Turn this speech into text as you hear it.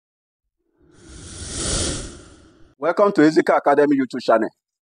Welcome to ZICA Academy YouTube channel.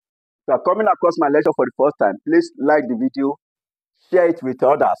 If you are coming across my lecture for the first time, please like the video, share it with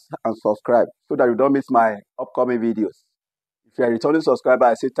others, and subscribe so that you don't miss my upcoming videos. If you are a returning subscriber,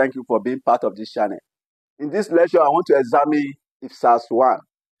 I say thank you for being part of this channel. In this lecture, I want to examine Ipsas 1,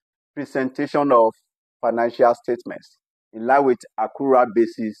 presentation of financial statements, in line with Accrual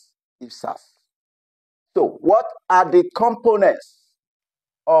Basis Ipsas. So, what are the components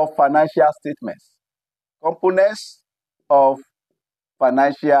of financial statements? Components of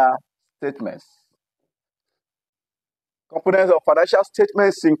financial statements. Components of financial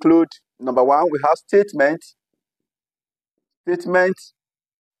statements include, number one, we have statement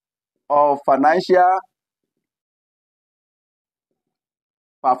of financial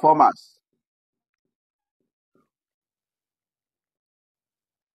performance.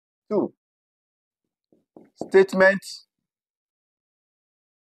 2, statement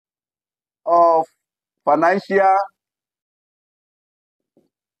of financial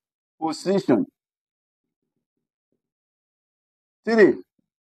position. 3,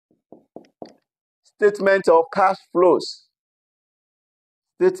 statement of cash flows.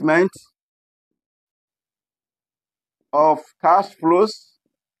 Statement of cash flows.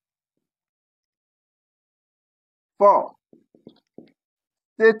 4,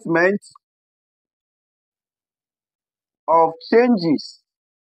 statement of changes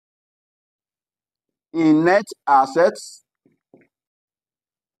in net assets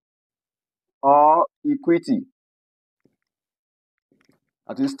or equity.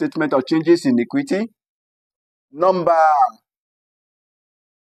 That is statement of changes in equity. Number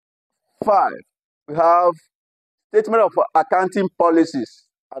 5, we have statement of accounting policies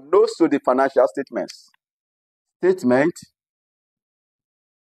and notes to the financial statements. Statement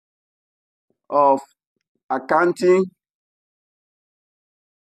of accounting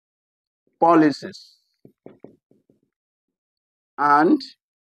policies and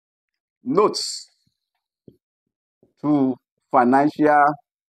notes to financial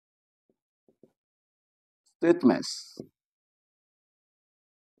statements.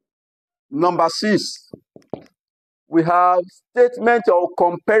 Number 6, we have statement of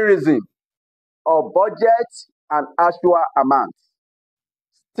comparison of budget and actual amount.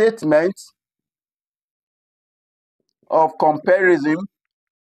 Statement of comparison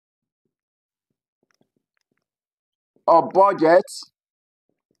of budget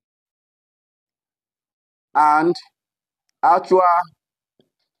and actual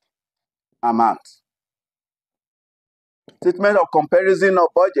amount. Statement of comparison of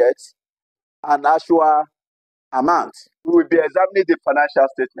budget and actual amount. We will be examining the financial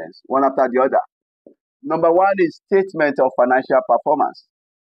statements one after the other. Number 1 is statement of financial performance.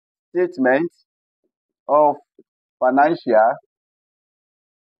 Statement of financial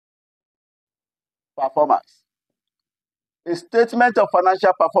performance. A statement of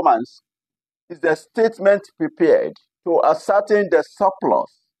financial performance is the statement prepared to ascertain the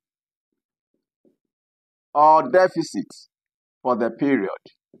surplus or deficit for the period.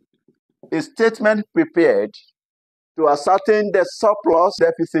 A statement prepared to ascertain the surplus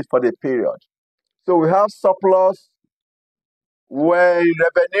deficit for the period. So we have surplus when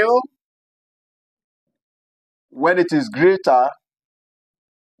revenue, when it is greater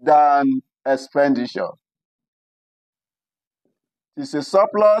than expenditure. It's a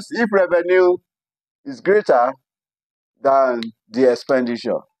surplus if revenue is greater than the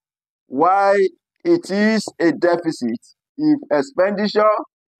expenditure. Why it is a deficit if expenditure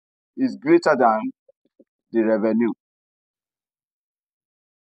is greater than the revenue.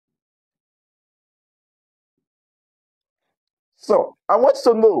 So I want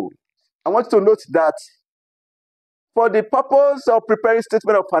to note that for the purpose of preparing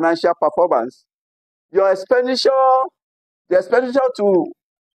statement of financial performance, your expenditure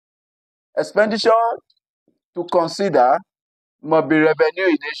to consider must be revenue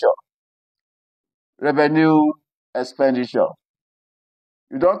in nature. Revenue expenditure.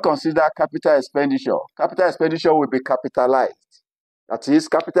 You don't consider capital expenditure. Capital expenditure will be capitalized. That is,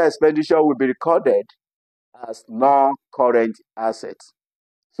 capital expenditure will be recorded as non-current assets.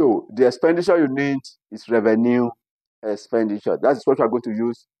 So the expenditure you need is revenue expenditure. That is what we are going to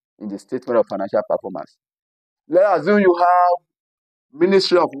use in the statement of financial performance. Let's assume you have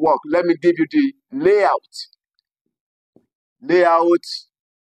Ministry of Work. Let me give you the layout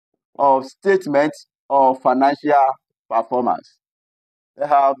of statement of financial performance. They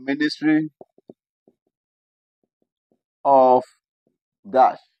have Ministry of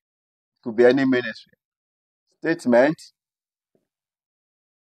dash. Could be any ministry. Statement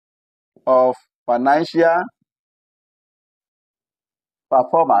of financial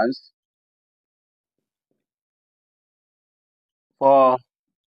performance for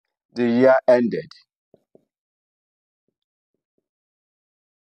the year ended.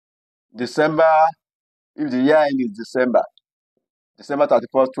 December, if the year end is December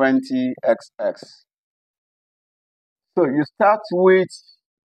 31st, 20XX. So you start with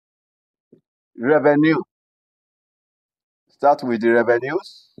revenue. Start with the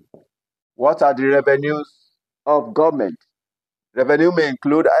revenues. What are the revenues of government? Revenue may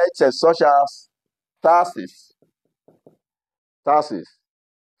include items such as taxes,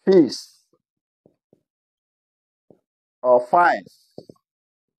 fees, or fines,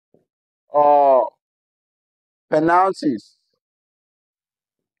 or penalties,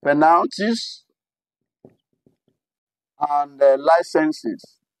 and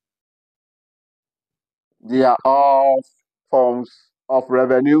licenses. They are all forms of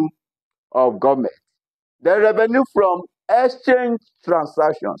revenue of government. The revenue from exchange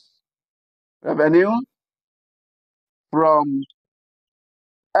transactions. Revenue from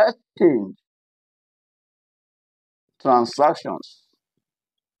exchange transactions.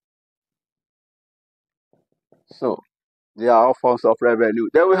 So, they are all forms of revenue.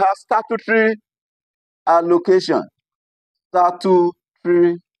 Then we have statutory allocation.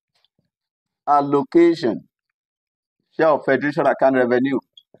 Statutory allocation. Share of federation account revenue.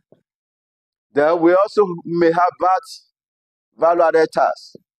 Then we also may have value added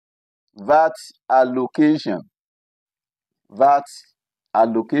tax. VAT allocation. VAT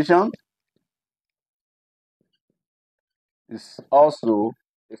allocation is also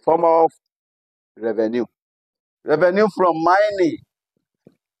a form of revenue. Revenue from mining.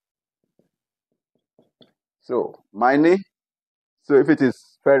 So, mining. So, if it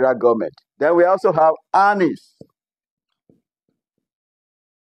is federal government. Then we also have earnings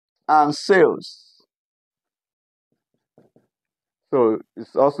and sales. So,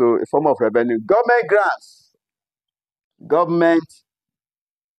 it's also a form of revenue. Government grants. Government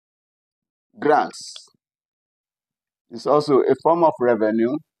grants is also a form of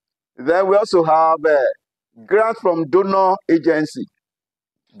revenue. Then we also have grant from donor agency.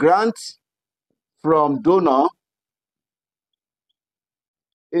 Grant from donor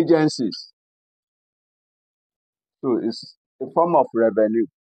agencies. So it's a form of revenue.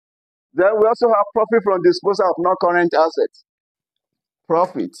 Then we also have profit from disposal of non-current assets.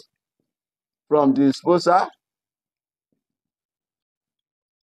 Profit from disposal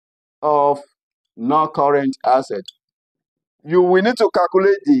of non-current assets. You will need to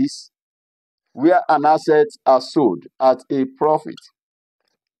calculate this where an asset are sold at a profit.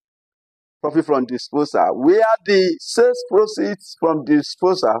 Profit from disposal, where the sales proceeds from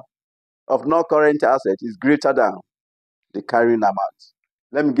disposal of non-current asset is greater than the carrying amount.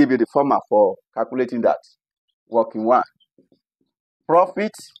 Let me give you the formula for calculating that. Working one.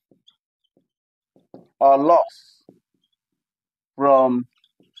 Profit or loss from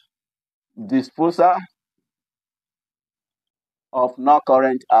disposal of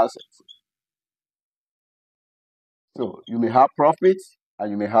non-current assets. So you may have profit and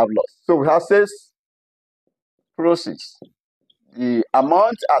you may have loss. So we have sales proceeds, the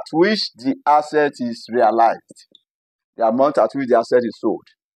amount at which the asset is realized, the amount at which the asset is sold.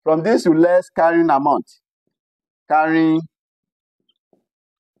 From this, you less carrying amount. Carrying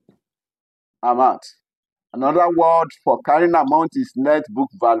amount. Another word for carrying amount is net book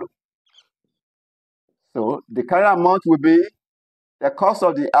value. So the carrying amount will be the cost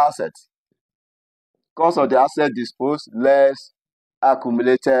of the asset. Cost of the asset disposed less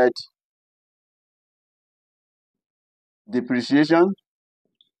accumulated depreciation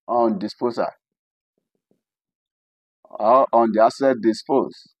on disposal or on the asset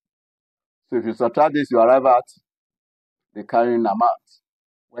disposed. So if you subtract this, you arrive at the carrying amount.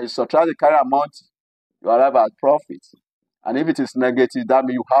 When you subtract the carrying amount, you arrive at profit. And if it is negative, that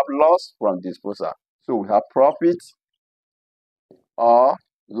means you have loss from disposal. So we have profit or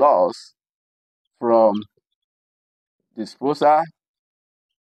loss from disposal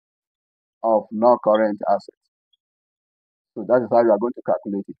of non-current assets. So that is how you are going to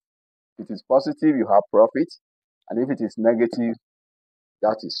calculate it. If it is positive, you have profit. And if it is negative,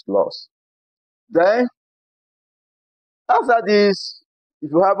 that is loss. Then, after this,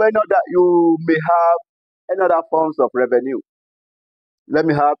 if you have any other, you may have any other forms of revenue. Let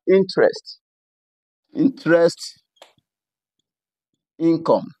me have interest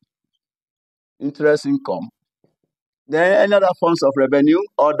income. Then any other forms of revenue,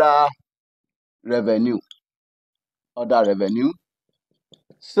 other revenue.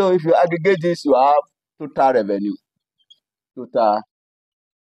 So if you aggregate this, you have total revenue.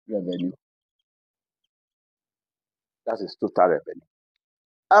 That is total revenue.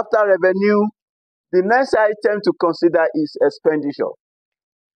 After revenue, The next item to consider is expenditure.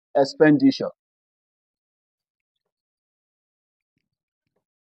 Expenditure.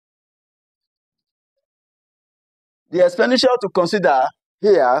 The expenditure to consider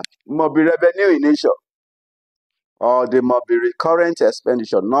here must be revenue in nature, or they must be recurrent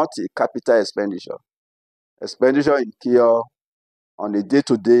expenditure, not a capital expenditure. Expenditure incur on the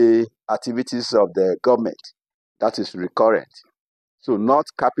day-to-day activities of the government. That is recurrent. So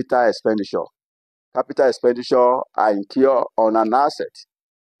not capital expenditure. Capital expenditure are incur on an asset,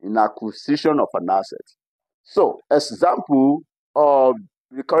 in acquisition of an asset. So example of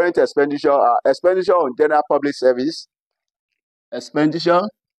recurrent expenditure are expenditure on general public service, expenditure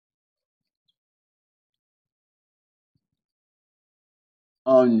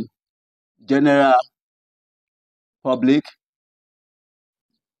on general public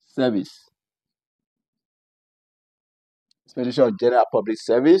service, expenditure on general public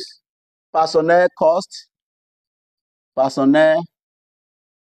service, personnel cost, personnel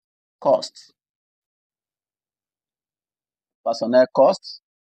cost, personnel cost.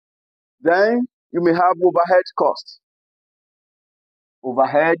 Then you may have overhead cost,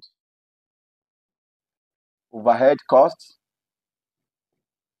 overhead cost.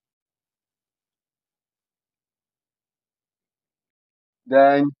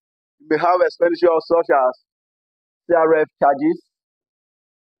 Then you may have expenditure such as CRF charges,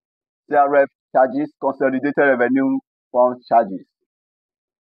 consolidated revenue fund charges.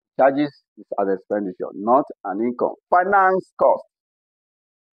 Charges is an expenditure, not an income. Finance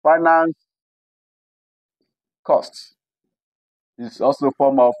cost is also a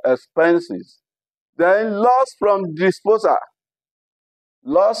form of expenses. Then loss from disposal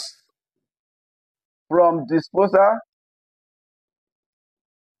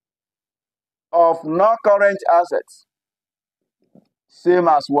of non-current assets, same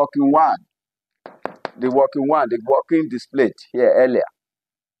as working one. The working displayed here earlier.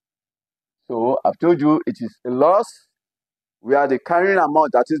 So I've told you it is a loss where the carrying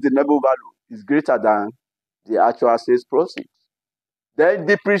amount, that is the nominal value, is greater than the actual sales proceeds. Then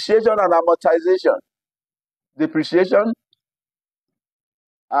depreciation and amortization. Depreciation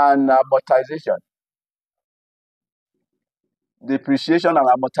and amortization. Depreciation and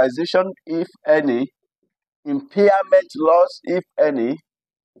amortization, if any. Impairment loss, if any.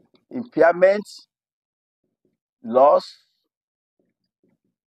 Impairment loss.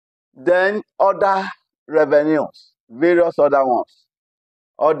 Then other revenues, various other ones.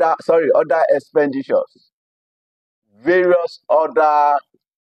 Other expenditures. Various other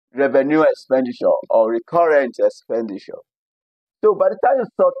revenue expenditure or recurrent expenditure. So by the time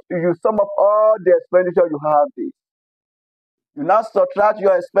you sum up all the expenditure you have this, you now subtract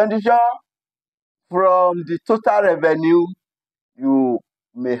your expenditure from the total revenue. You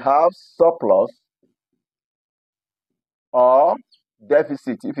may have surplus or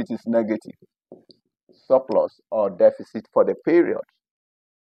deficit if it is negative. Surplus or deficit for the period.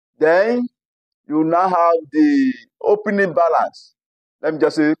 Then you now have the opening balance. Let me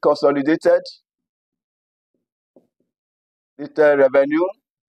just say consolidated revenue,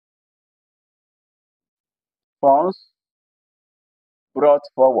 funds brought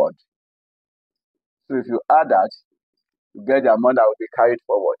forward. So if you add that, you get the amount that will be carried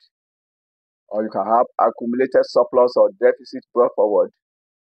forward. Or you can have accumulated surplus or deficit brought forward.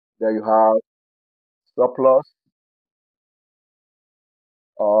 Then you have surplus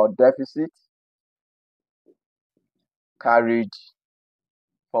or deficit carried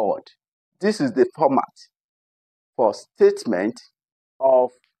forward. This is the format for statement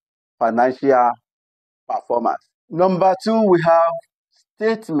of financial performance. Number 2, we have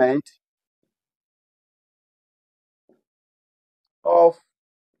statement of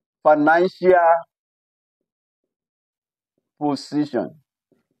financial position.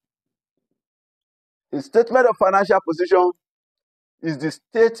 A statement of financial position is the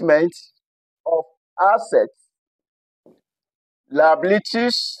statement of assets,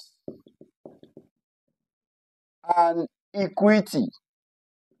 liabilities, and equity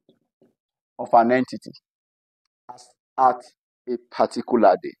of an entity at a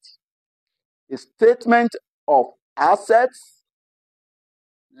particular date. A statement of assets,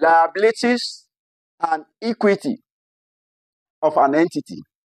 liabilities, and equity of an entity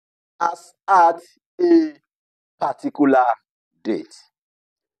as at a particular date.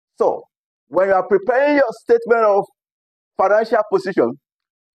 So, when you are preparing your statement of financial position,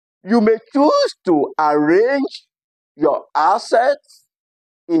 you may choose to arrange your assets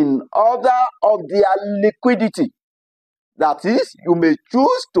in order of their liquidity. That is, you may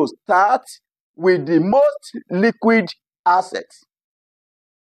choose to start with the most liquid assets,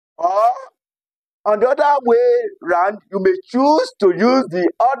 or On the other way round, you may choose to use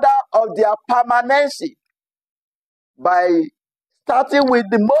the order of their permanency by starting with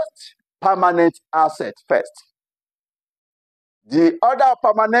the most permanent asset first. The order of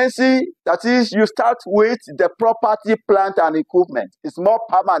permanency, that is, you start with the property, plant, and equipment. It's more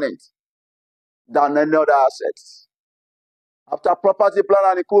permanent than any other assets. After property, plant,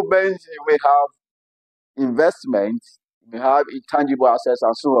 and equipment, you may have investment, you may have intangible assets,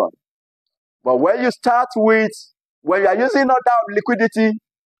 and so on. But when you start with, when you are using order of liquidity,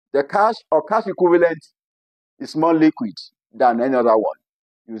 the cash or cash equivalent is more liquid than any other one.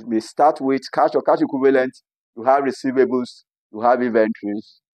 You may start with cash or cash equivalent, you have receivables, you have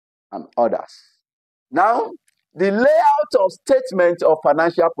inventories, and others. Now, the layout of statement of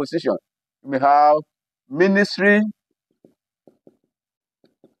financial position. You may have Ministry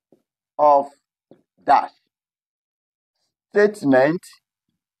of dash. Statement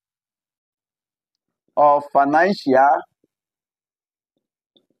of financial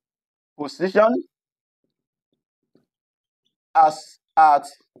position as at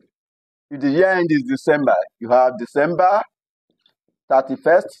the year end is December. You have December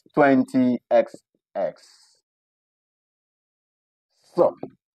 31st, 20XX. So,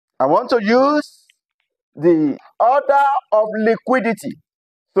 I want to use the order of liquidity.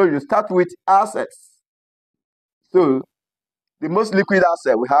 So, you start with assets. So, the most liquid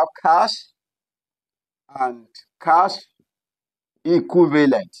asset, we have cash and cash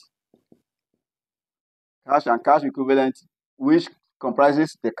equivalent. Cash and cash equivalent, which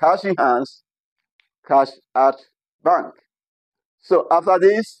comprises the cash in hands, cash at bank. So after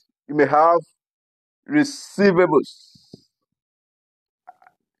this, you may have receivables.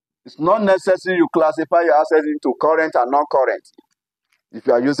 It's not necessary you classify your assets into current and non-current if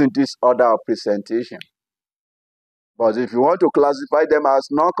you are using this order of presentation. But if you want to classify them as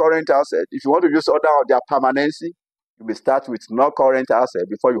non-current assets, if you want to use order of their permanency, you may start with non-current assets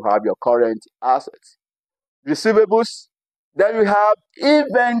before you have your current assets. Receivables, then you have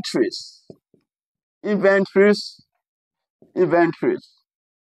inventories. Inventories.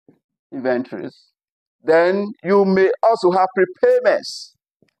 Then you may also have prepayments.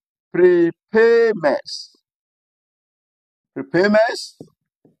 Prepayments.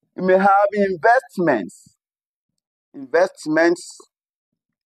 You may have investments.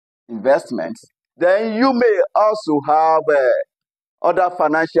 Then you may also have other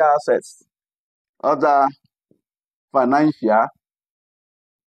financial assets. Other financial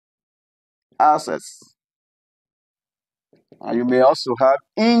assets. And you may also have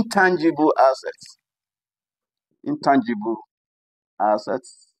intangible assets.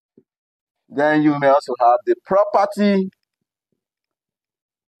 Then you may also have the property,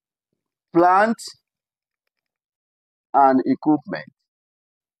 plant, and equipment.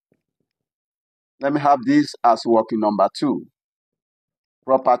 Let me have this as working number 2.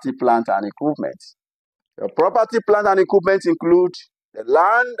 Property, plant, and equipment. Your property, plant, and equipment include the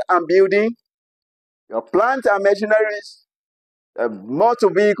land and building, your plant and machineries, the motor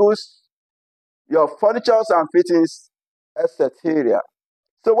vehicles, your furniture and fittings, etc.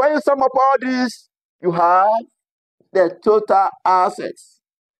 So when you sum up all these, you have the total assets.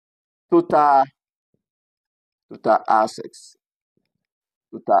 Total assets.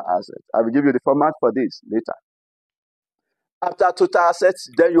 I will give you the format for this later. After total assets,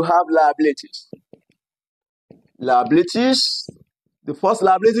 then you have liabilities. Liabilities, the first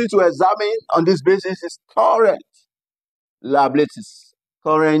liability to examine on this basis is current liabilities.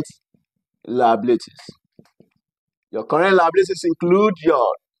 Current liabilities. Your current liabilities include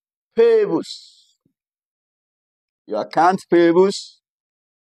your payables, your account payables,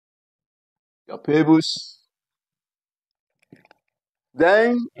 your payables.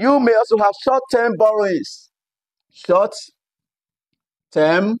 Then you may also have short-term borrowings.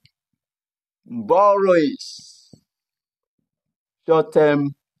 Short-term borrowings.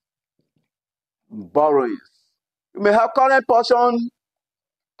 You may have current portion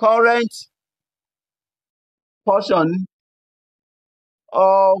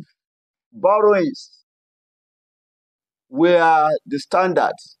of borrowings where the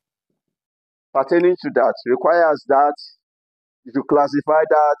standard pertaining to that requires that if you classify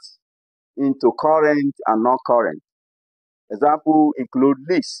that into current and non-current. Example include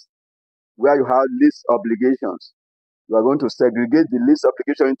lease, where you have lease obligations. You are going to segregate the lease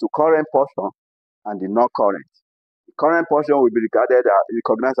obligation into current portion and the non-current. The current portion will be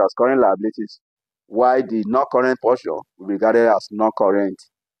recognized as current liabilities, while the non-current portion will be regarded as non-current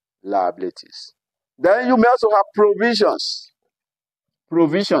liabilities. Then you may also have provisions.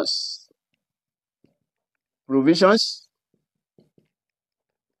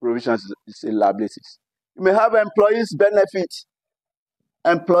 provisions is in liabilities. You may have employees' benefits.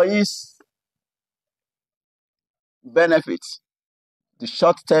 Employees' benefits. The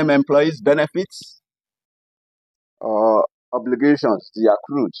short-term employees' benefits or obligations, the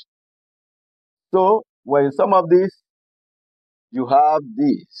accrued. So, when some of these, you have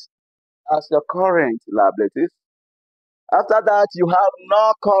these as your current liabilities. After that, you have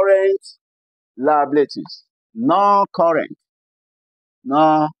non-current liabilities. Non-current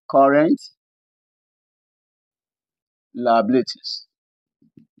liabilities.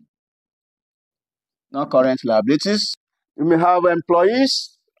 Non-current liabilities. You may have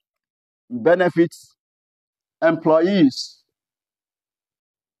employees' benefits. Employees'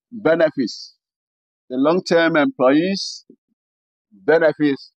 benefits. The long-term employees'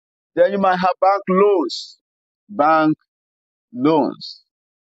 benefits. Then you might have bank loans. Bank loans.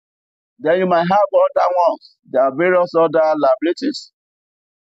 Then you might have other ones. There are various other liabilities.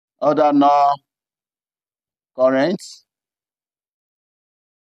 Other non-current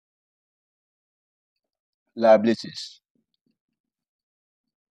liabilities.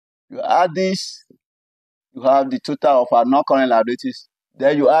 You add this, you have the total of our non-current liabilities.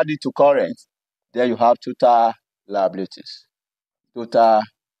 Then you add it to current. Then you have total liabilities. Total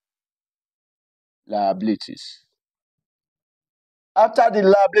liabilities. After the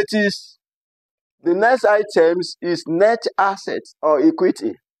liabilities, the next items is net assets or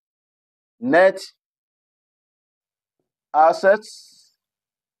equity. Net assets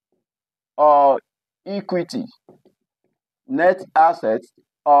or equity. Net assets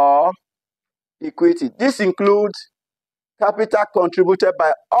or equity. This includes capital contributed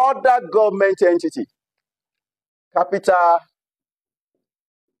by other government entity. Capital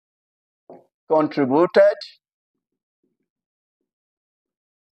contributed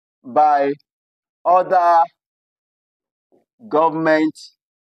by other government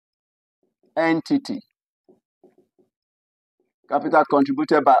entity. Capital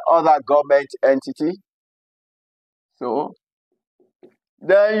contributed by other government entity. So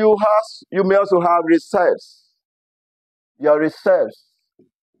then you may also have reserves. Your reserves,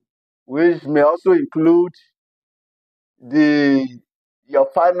 which may also include your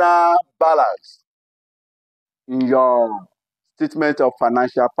final balance in your statement of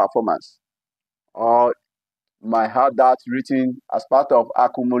financial performance, or you might have that written as part of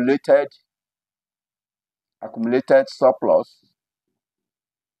accumulated surplus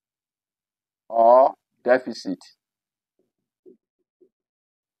or deficit.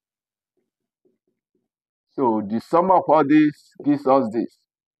 So the sum of all this gives us this.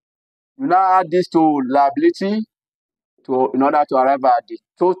 You now add this to liability in order to arrive at the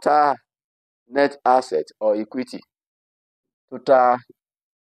total net asset or equity. Total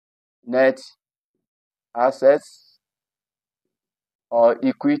net assets or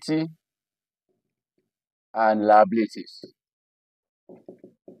equity and liabilities.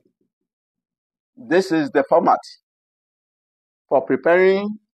 This is the format for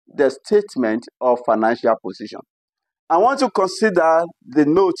preparing the statement of financial position. I want to consider the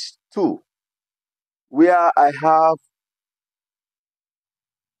note 2, where I have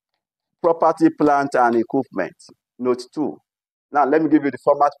property, plant, and equipment. Note 2. Now, let me give you the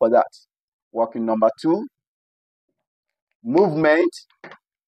format for that. Working number 2, movement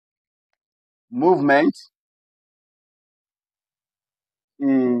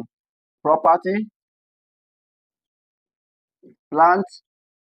in property, plant,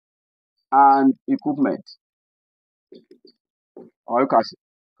 and equipment. Or you can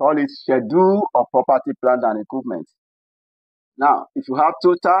call it schedule of property, plant, and equipment. Now, if you have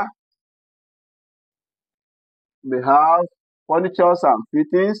total, you may have furniture and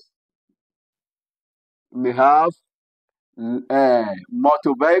fittings. You may have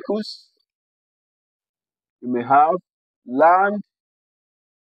motor vehicles. You may have land,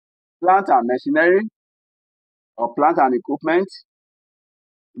 plant and machinery, or plant and equipment.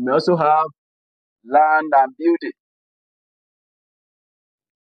 You may also have land and building.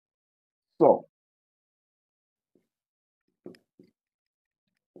 So,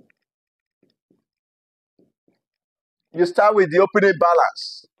 you start with the opening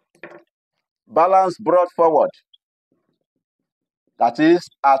balance. Balance brought forward. That is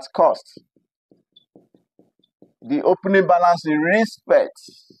at cost. The opening balance in respect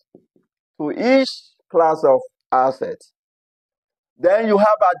to each class of assets. Then you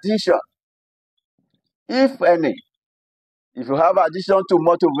have addition, if any. If you have addition to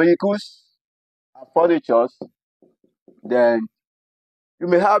motor vehicles and furniture, then you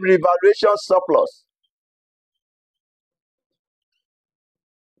may have revaluation surplus,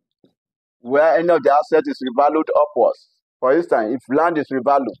 where any of the assets is revalued upwards. For instance, if land is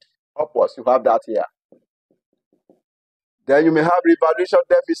revalued upwards, you have that here. Then you may have revaluation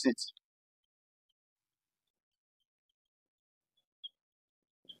deficit.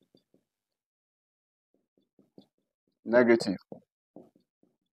 Negative.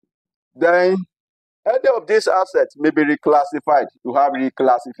 Then any of these assets may be reclassified. You have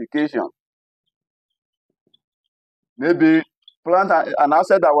reclassification. Maybe an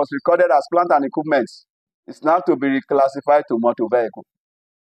asset that was recorded as plant and equipment is now to be reclassified to motor vehicle.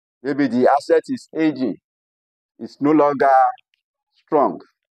 Maybe the asset is aging. It's no longer strong.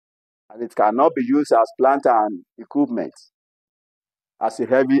 And it cannot be used as plant and equipment, as a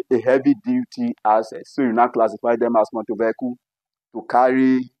heavy duty asset. So you now classify them as motor vehicle to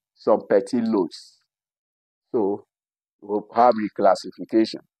carry some petty loads. So we'll have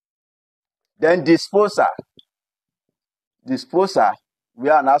reclassification. Then disposal. Disposal,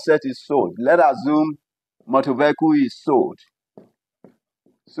 where an asset is sold. Let us assume motor vehicle is sold.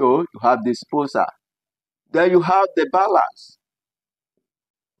 So you have disposal. Then you have the balance.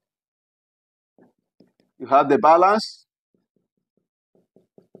 You have the balance.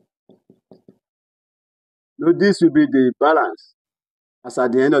 No, this will be the balance as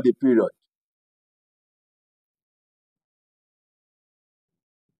at the end of the period.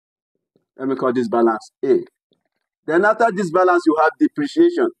 Let me call this balance A. Then after this balance, you have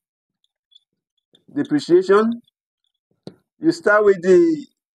depreciation. Depreciation, you start with the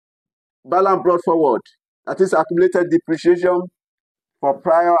balance brought forward. That is accumulated depreciation for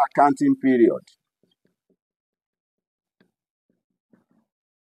prior accounting period.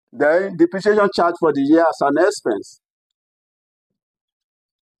 Then depreciation charge for the year as an expense.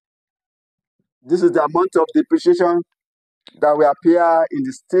 This is the amount of depreciation that will appear in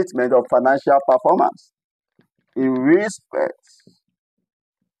the statement of financial performance in respect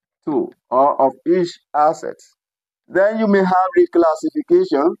to or of each asset. Then you may have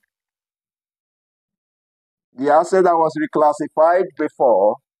reclassification. The asset that was reclassified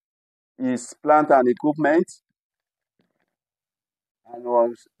before is plant and equipment and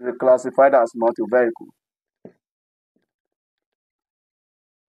was reclassified as motor vehicle.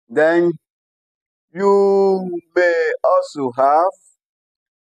 Then you may also have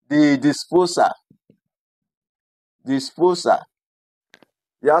the disposal. Disposal.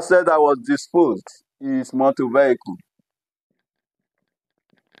 The asset that was disposed is motor vehicle.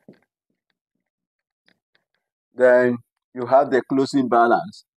 Then you have the closing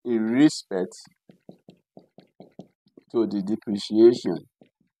balance in respect to the depreciation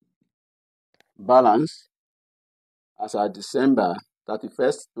balance as at December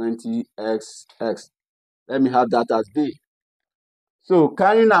 31st, 20XX. Let me have that as B. So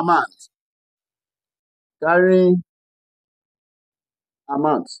carrying amount. Carrying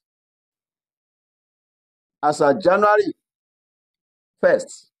amount as at January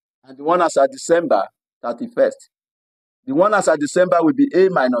 1st and the one as at December 31st. The one as at December will be A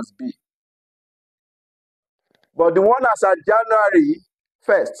minus B. But the one as at January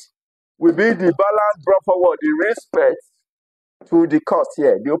 1st will be the balance brought forward in respect to the cost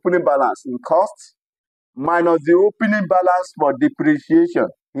here, the opening balance in cost minus the opening balance for depreciation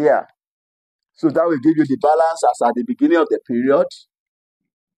here. So that will give you the balance as at the beginning of the period,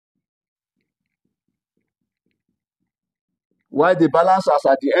 while the balance as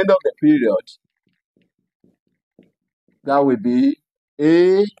at the end of the period, that will be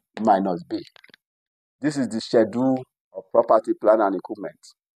A minus B. This is the schedule of property, plant, and equipment.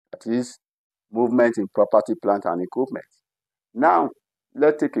 That is movement in property, plant, and equipment. Now,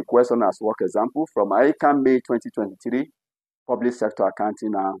 let's take a question as work example from ICAN May 2023, Public Sector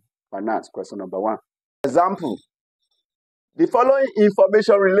Accounting and Finance, question number 1. Example, the following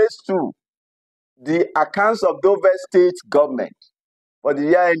information relates to the accounts of Dover State Government for the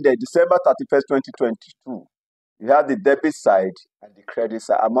year ended December 31st, 2022. You have the debit side and the credit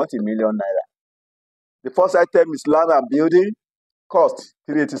side, amount in million naira. The first item is land and building, cost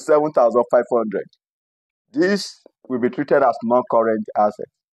 387,500. This will be treated as non-current asset.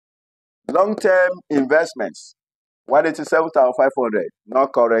 Long-term investments, 187,500,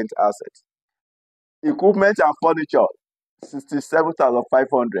 non-current asset. Equipment and furniture,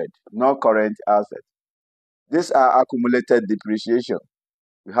 67,500, non-current asset. These are accumulated depreciation.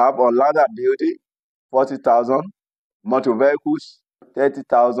 We have on land and building, 40,000, motor vehicles,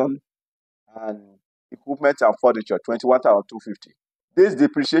 30,000, and equipment and furniture, 21,250. This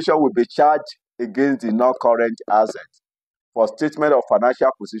depreciation will be charged against the non-current asset for statement of financial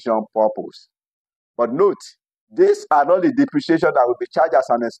position purpose. But note, these are not the depreciation that will be charged as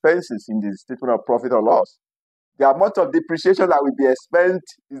an expenses in the statement of profit or loss. The amount of depreciation that will be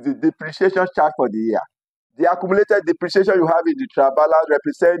expensed is the depreciation charge for the year. The accumulated depreciation you have in the trial balance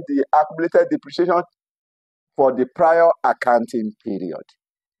represents the accumulated depreciation for the prior accounting period.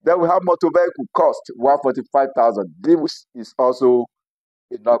 Then we have motor vehicle cost, 145,000. This is also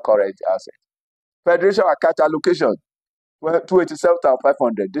a non-current asset. Federation account allocation,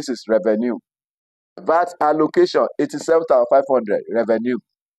 287,500. This is revenue. VAT allocation, 87,500. Revenue.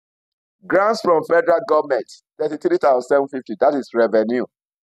 Grants from federal government, 33,750. That is revenue.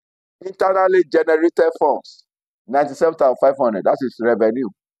 Internally generated funds, 97,500. That is revenue.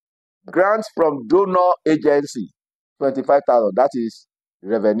 Grants from donor agency, 25,000. That is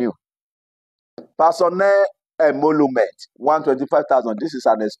revenue. Personnel emolument, 125,000. This is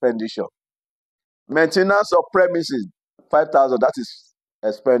an expenditure. Maintenance of premises, 5,000. That is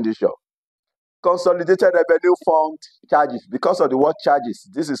expenditure. Consolidated revenue fund charges. Because of the word charges,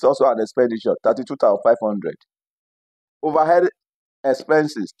 this is also an expenditure, 32,500. Overhead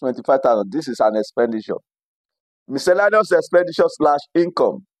expenses, 25,000. This is an expenditure. Miscellaneous expenditure /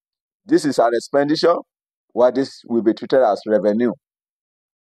 income. This is an expenditure, while this will be treated as revenue.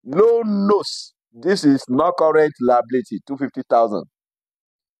 Loan notes. This is not current liability, 250,000.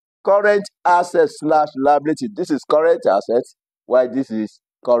 Current assets / liability. This is current assets, while this is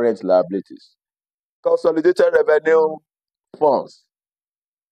current liabilities. Consolidated revenue funds.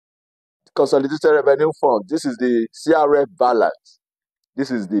 Consolidated revenue fund. This is the CRF balance. This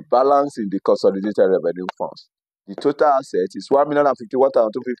is the balance in the consolidated revenue funds. The total asset is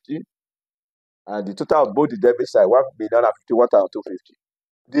 1,051,250, and the total of both the debit side, 1,051,250.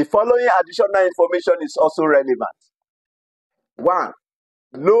 The following additional information is also relevant. 1.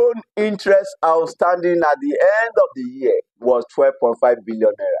 Loan interest outstanding at the end of the year was 12.5 billion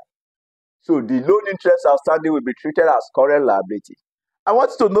naira. So the loan interest outstanding will be treated as current liability. I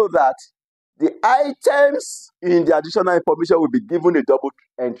want you to know that the items in the additional information will be given a double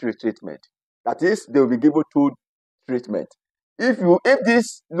entry treatment. That is, they will be given two treatment. If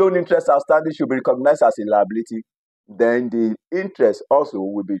this loan interest outstanding should be recognized as a liability, then the interest also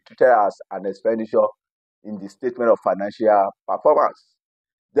will be treated as an expenditure in the statement of financial performance.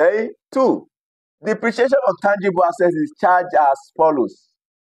 Then 2, depreciation of tangible assets is charged as follows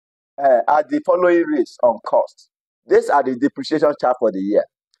at the following rates on cost. These are the depreciation charge for the year.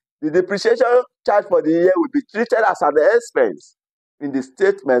 The depreciation charge for the year will be treated as an expense in the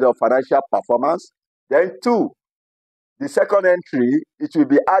statement of financial performance. Then 2, the second entry, it will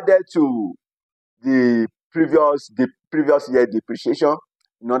be added to the previous year depreciation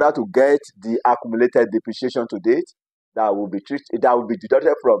in order to get the accumulated depreciation to date that will be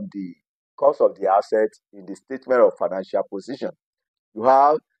deducted from the cost of the asset in the statement of financial position. You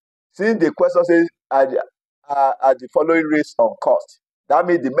have, since the question says at the following rates on cost, that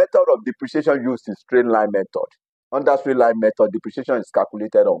means the method of depreciation used is straight line method. Under straight line method, depreciation is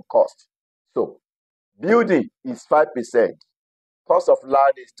calculated on cost. So, building is 5%. Cost of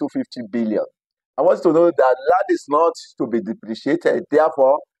land is 250 billion. I want you to know that land is not to be depreciated.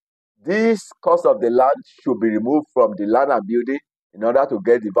 Therefore, this cost of the land should be removed from the land and building in order to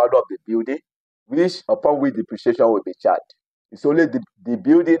get the value of the building, upon which depreciation will be charged. It's only the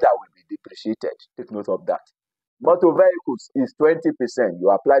building that will be depreciated. Take note of that. Motor vehicles is 20%. You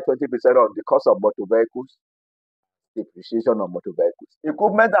apply 20% on the cost of motor vehicles, depreciation on motor vehicles.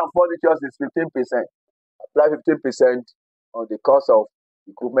 Equipment and furniture is 15%. Apply 15% on the cost of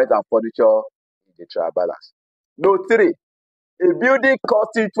equipment and furniture in the trial balance. Note 3. A building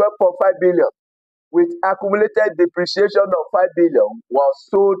costing 12.5 billion with accumulated depreciation of 5 billion was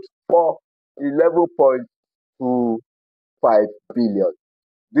sold for 11.25 billion.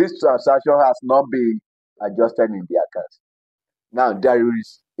 This transaction has not been adjusted in the accounts. Now, there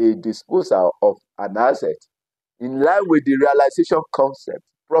is a disposal of an asset. In line with the realization concept,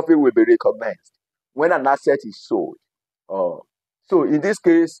 profit will be recognized when an asset is sold. So in this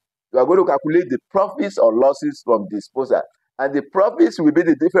case, you are going to calculate the profits or losses from disposal. And the profits will be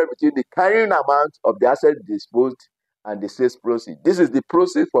the difference between the carrying amount of the asset disposed and the sales proceeds. This is the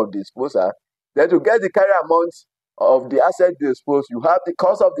proceeds from disposal. Then to get the carrying amount of the asset disposed, you have the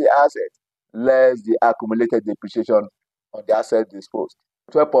cost of the asset less the accumulated depreciation on the asset disposed.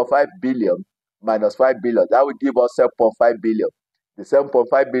 12.5 billion minus 5 billion. That will give us 7.5 billion. The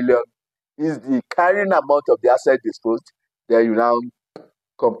 7.5 billion is the carrying amount of the asset disposed. Then you now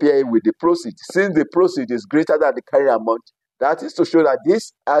compare it with the proceeds. Since the proceeds is greater than the carrying amount, that is to show that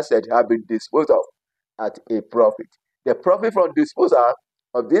this asset has been disposed of at a profit. The profit from disposal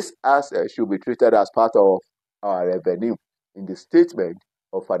of this asset should be treated as part of our revenue in the statement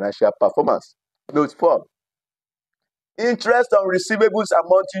of financial performance. Note 4. Interest on receivables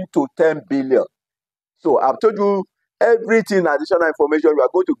amounting to 10 billion. So I've told you everything, additional information, we are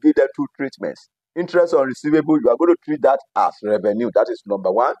going to give them two treatments. Interest on receivable, you are going to treat that as revenue. That is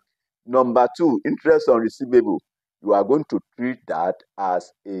number one. Number two, interest on receivable, you are going to treat that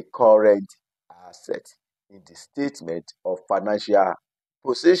as a current asset in the statement of financial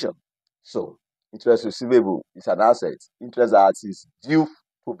position. So, interest receivable is an asset. Interest that is due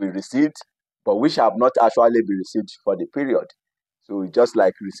to be received, but which have not actually been received for the period. So, it's just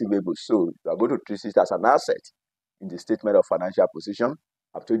like receivable. So, you are going to treat it as an asset in the statement of financial position.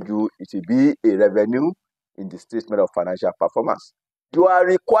 I've told you it will be a revenue in the statement of financial performance. You are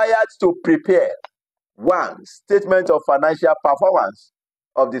required to prepare one, statement of financial performance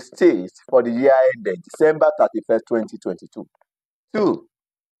of the state for the year ended December 31st, 2022. Two,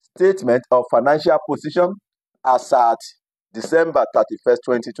 statement of financial position as at December 31st,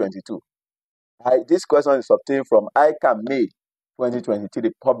 2022. This question is obtained from ICAN May 2023,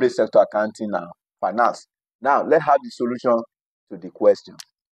 the Public Sector Accounting and Finance. Now, let's have the solution to the question.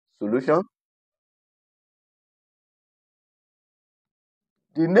 Solution.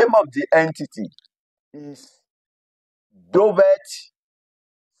 The name of the entity is Dovet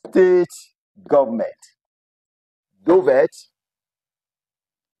State Government. Dovet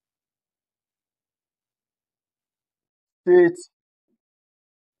State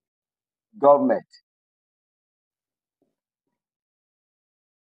Government.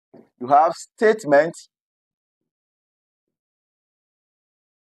 You have statement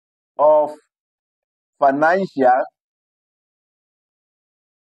of financial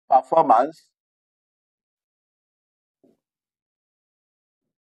performance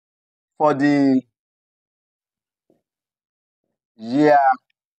for the year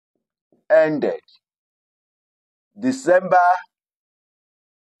ended December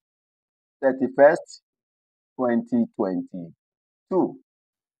 31st, 2022.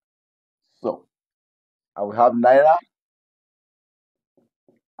 So, I will have Naira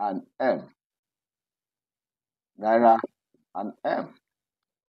and M. Naira and M.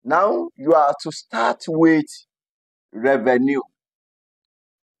 Now, you are to start with revenue.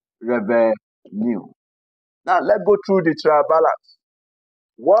 Revenue. Now, let's go through the trial balance.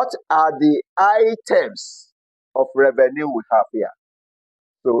 What are the items of revenue we have here?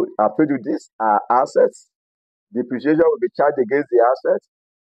 So, I've told you these are assets. Depreciation will be charged against the assets.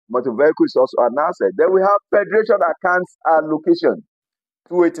 Motor vehicle is also an asset. Then we have Federation accounts allocation,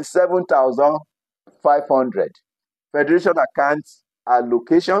 287,500. Federation accounts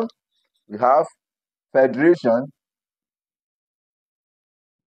allocation, we have Federation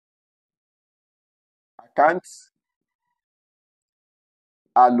accounts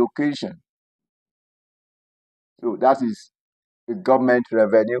allocation. So that is the government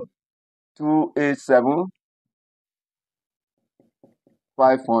revenue,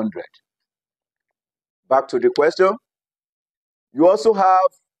 287,500. Back to the question. You also have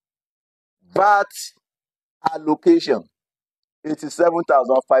VAT allocation,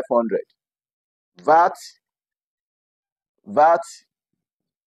 87,500. VAT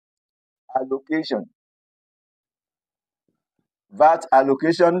allocation. VAT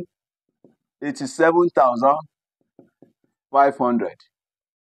allocation, 87,500.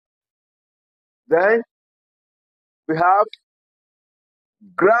 Then we have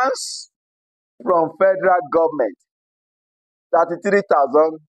grants from federal government,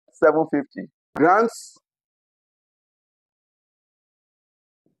 33,750. Grants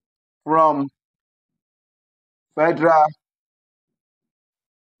from federal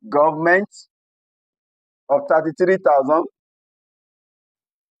government of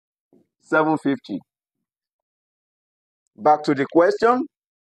 33,750. Back to the question.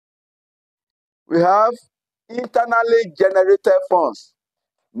 We have internally generated funds,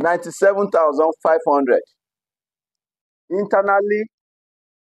 97,500. Internally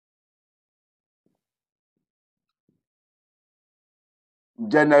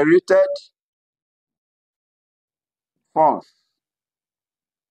generated funds.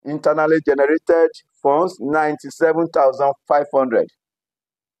 Internally generated funds, 97,500.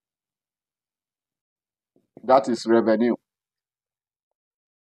 That is revenue.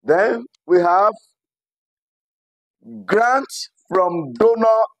 Then we have grant from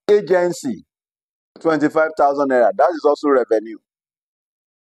donor agency, 25,000 naira. That is also revenue.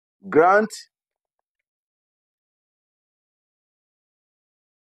 Grant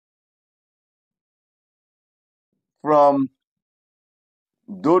from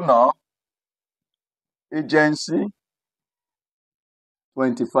donor agency,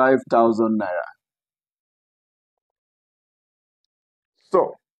 25,000 naira.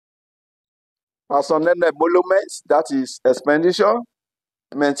 So, personnel emoluments, that is expenditure.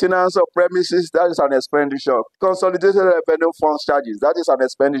 Maintenance of premises, that is an expenditure. Consolidated revenue funds charges, that is an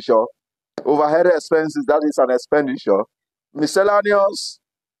expenditure. Overhead expenses, that is an expenditure. Miscellaneous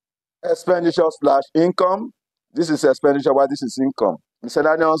expenditure slash income. This is expenditure, while this is income.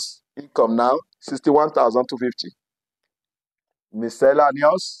 Miscellaneous income now, 61,250.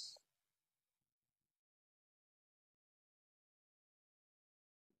 Miscellaneous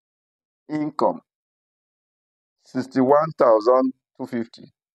income,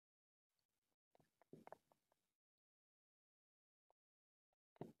 61,250.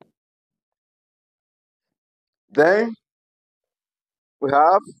 Then we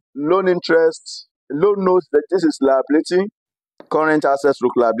have loan interest, loan notes, that this is liability, current assets,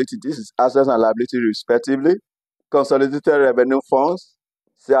 liability, this is assets and liability respectively. Consolidated revenue funds,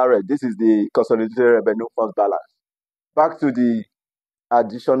 CRF, this is the consolidated revenue funds balance. Back to the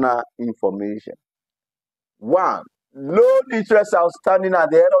additional information. 1. Loan interest outstanding at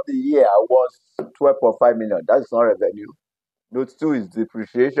the end of the year was 12.5 million. That is not revenue. Note 2 is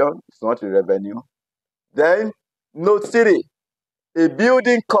depreciation. It's not a revenue. Then, note 3, a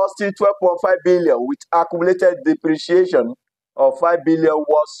building costing 12.5 billion with accumulated depreciation of 5 billion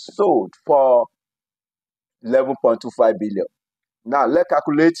was sold for 11.25 billion. Now, let's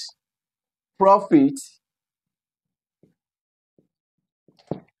calculate profit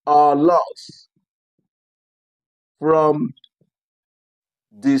or loss from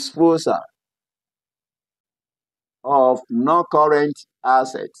disposal of non-current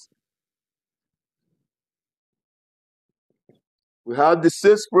assets. We have the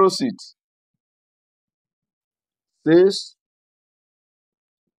sales proceeds. Sales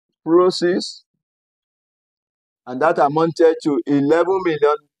proceeds, and that amounted to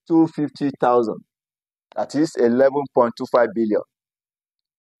 11,250,000. That is 11.25 billion.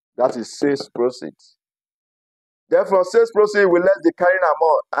 That is sales proceeds. Therefore, sales proceeds will less the carrying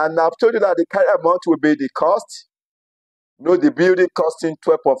amount. And I've told you that the carrying amount will be the cost. No, the building costing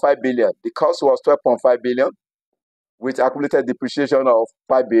 12.5 billion. The cost was 12.5 billion with accumulated depreciation of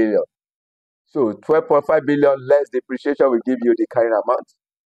 5 billion. So 12.5 billion less depreciation will give you the carrying amount.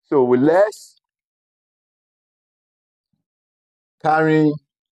 So with less carrying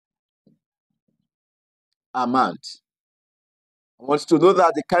amount, I want you to know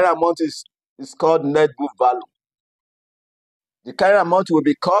that the carrying amount is called net book value. The carrying amount will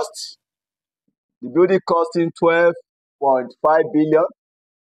be cost. The building costing 12.5 billion.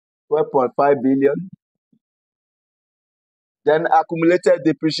 12.5 billion. Then accumulated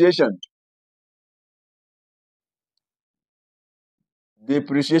depreciation.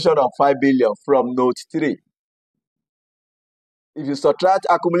 Depreciation of 5 billion from note 3. If you subtract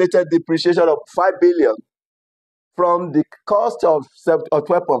accumulated depreciation of 5 billion from the cost of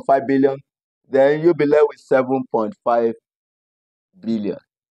 12.5 billion, then you'll be left with 7.5 billion.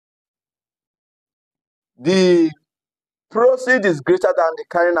 The proceed is greater than the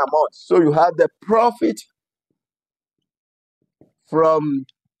carrying amount. So you have the profit from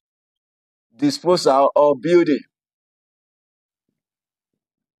disposal or building.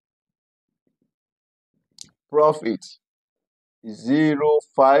 Profit is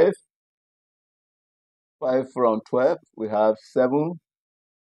 0.5. 5 from 12. We have 7.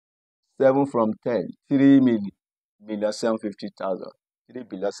 7 from 10. 3,750,000.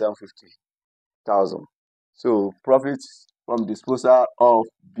 3,750,000. So profit from disposal of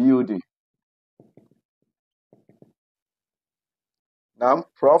building. Now,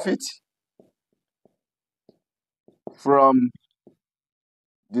 profit from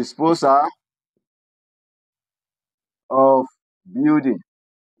disposal of building.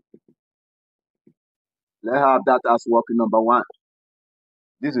 Let's have that as working number 1.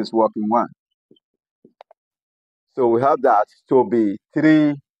 This is working 1. So we have that to be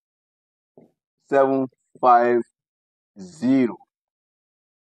 3,750.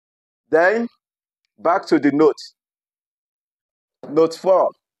 Then back to the note. Note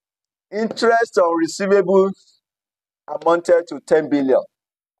 4. Interest on receivables amounted to 10 billion.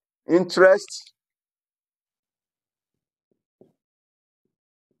 Interest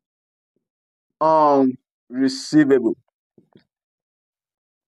on receivable,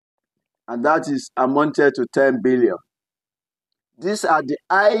 and that is amounted to 10 billion. These are the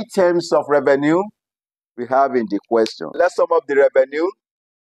items of revenue we have in the question. Let's sum up the revenue.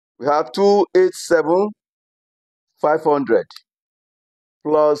 We have 287,500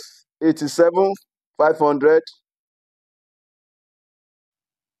 plus 87,500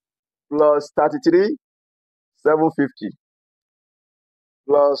 plus 33,750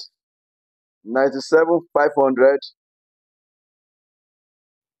 plus 97,500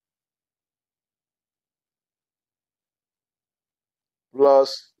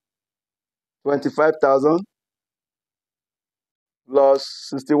 plus 25,000 plus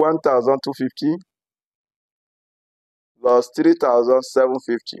 61,250 plus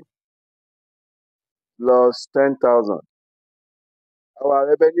 3,750 plus 10,000. Our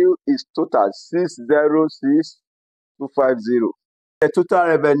revenue is total 606,250. The total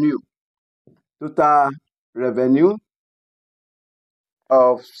revenue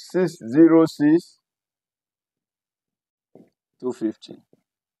of 606,250.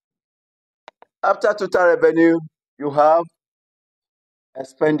 After total revenue, you have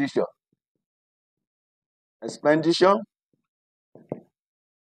expenditure.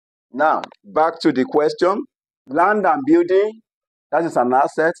 Now, back to the question. Land and building, that is an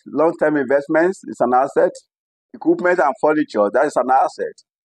asset. Long-term investments is an asset. Equipment and furniture, that is an asset.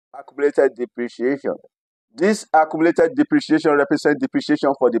 Accumulated depreciation. This accumulated depreciation represents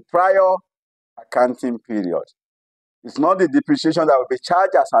depreciation for the prior accounting period. It's not the depreciation that will be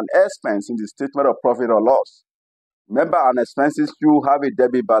charged as an expense in the statement of profit or loss. Remember, an expenses should have a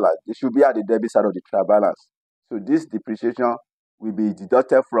debit balance. It should be at the debit side of the trial balance. So this depreciation will be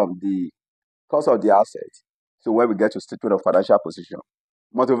deducted from the cost of the asset. So when we get to statement of financial position,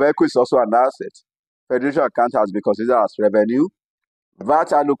 motor vehicle is also an asset. Federation account has been considered as revenue.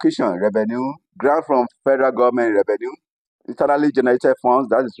 VAT allocation, revenue. Grant from federal government, revenue. Internally generated funds,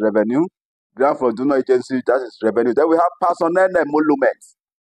 that is revenue. Grant from donor agencies, that is revenue. Then we have personnel emoluments,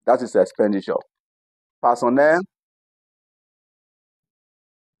 that is expenditure. Personnel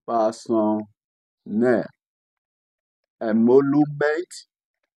emolument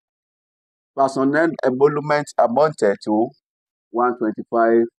amounted to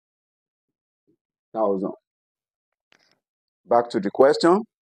 125,000. Back to the question.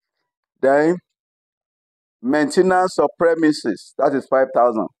 Then maintenance of premises, that is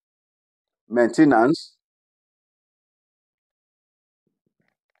 5,000. Maintenance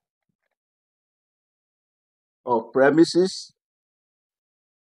of premises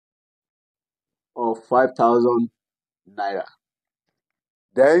of 5,000 naira.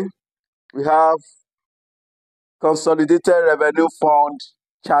 Then we have consolidated revenue fund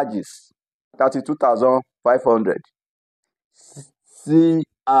charges, 32,500.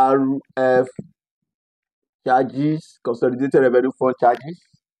 CRF charges, consolidated revenue fund charges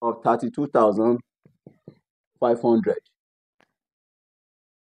of 32,500.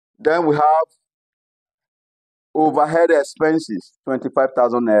 Then we have overhead expenses,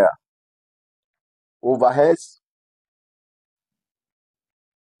 25,000 naira. Overhead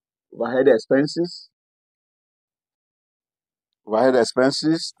expenses,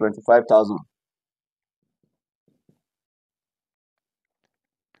 25,000.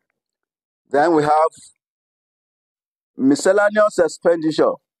 Then we have miscellaneous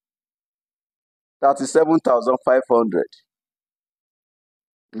expenditure, 37,500.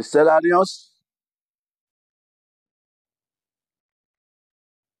 Miscellaneous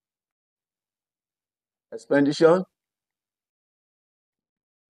expenditure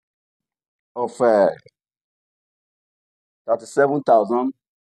of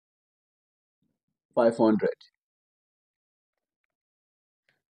 37,500.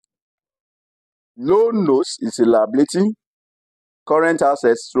 Loan notes is a liability. Current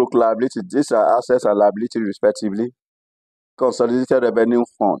assets stroke liability. These are assets and liability respectively. Consolidated revenue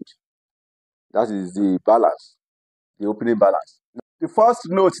fund. That is the balance, the opening balance. The first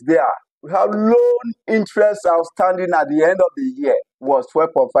note there, we have loan interest outstanding at the end of the year was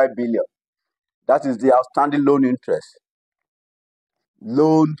 12.5 billion. That is the outstanding loan interest.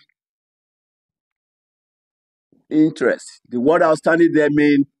 Loan interest. The word outstanding there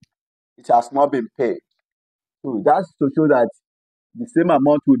means it has not been paid. So that's to show that the same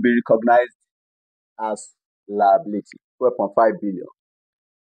amount will be recognized as liability, 12.5 billion.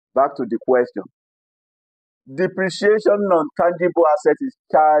 Back to the question. Depreciation on tangible assets is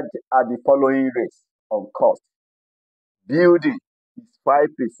charged at the following rates on cost. Building is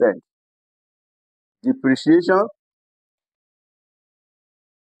 5%. Depreciation,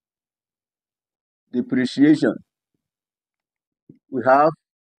 we have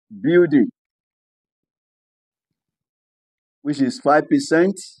building, which is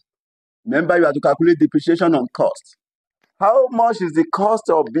 5%. Remember, you have to calculate depreciation on cost. How much is the cost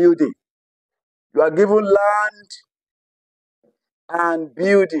of building? You are given land and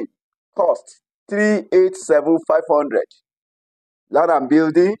building cost 387,500. Land and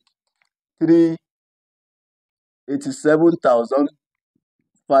building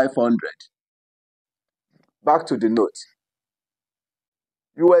 387,500. Back to the note.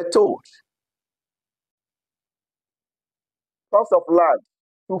 You were told cost of land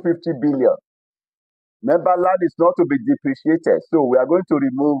 250 billion. Remember, land is not to be depreciated, so we are going to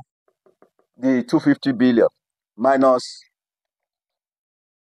remove the 250 billion minus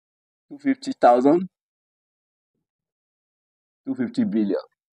 250,000, 250 billion.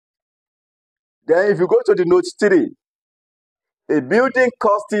 Then if you go to the note 3, a building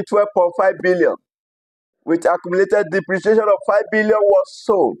costing 12.5 billion with accumulated depreciation of 5 billion was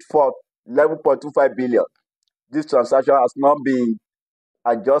sold for 11.25 billion. This transaction has not been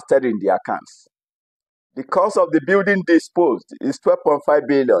adjusted in the accounts. The cost of the building disposed is 12.5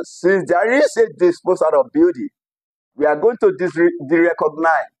 billion. Since there is a disposal of building, we are going to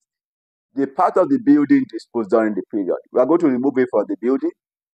derecognize the part of the building disposed during the period. We are going to remove it from the building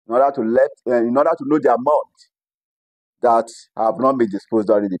in order to know the amount that have not been disposed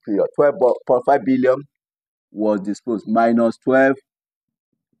during the period. 12.5 billion was disposed minus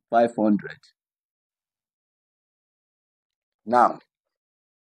 12,500. Now,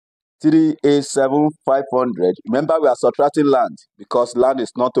 387,500. Remember, we are subtracting land because land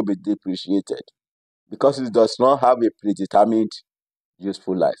is not to be depreciated because it does not have a predetermined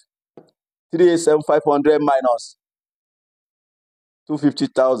useful life. 387,500 minus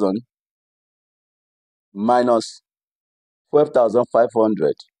 250,000 minus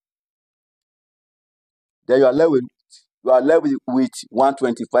 12,500. Then you are left with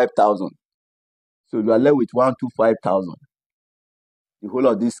 125,000. So you are left with 125,000. The whole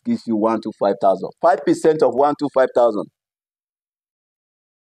of this gives you 125,000. 5% of 125,000.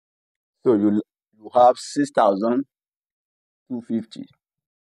 So you have 6,250.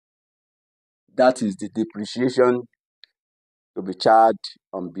 That is the depreciation to be charged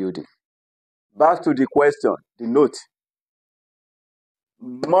on building. Back to the question, the note.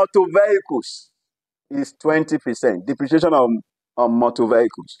 Motor vehicles is 20%. Depreciation on motor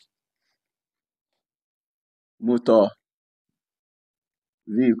vehicles. Motor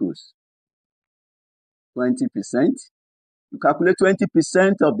vehicles, 20%. You calculate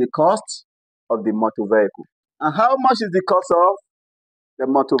 20% of the cost of the motor vehicle. And how much is the cost of the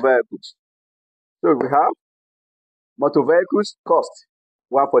motor vehicles? So we have motor vehicles cost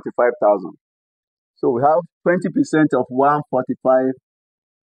 145,000. So we have 20% of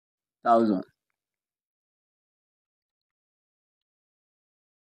 145,000.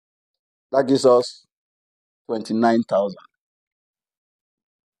 That gives us 29,000.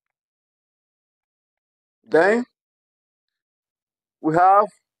 Then we have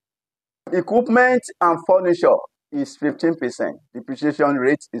equipment and furniture is 15%. Depreciation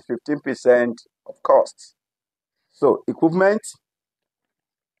rate is 15% of cost. So equipment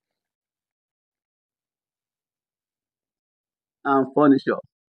and furniture.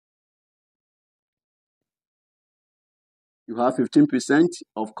 You have 15%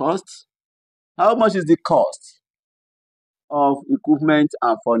 of cost. How much is the cost of equipment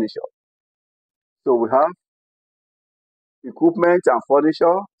and furniture? So we have equipment and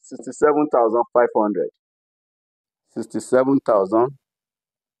furniture, 67,500.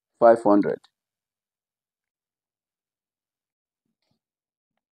 67,500.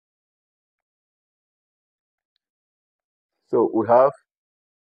 So we have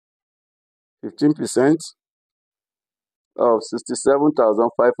 15% of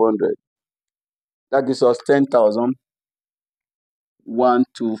 67,500. That gives us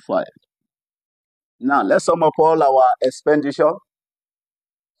 10,125. Now let's sum up all our expenditure.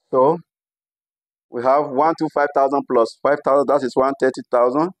 So we have 125,000 plus 5,000, that is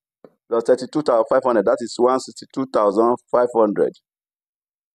 130,000, plus 32,500, that is 162,500,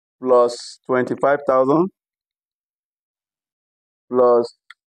 plus 25,000, plus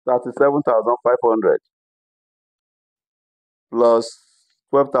 37,500, plus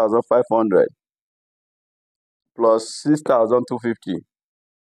 12,500, plus 6,250,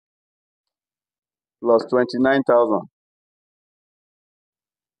 plus 29,000,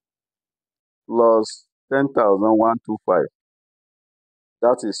 plus 10,125.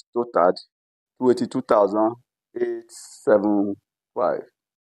 That is total 282,875.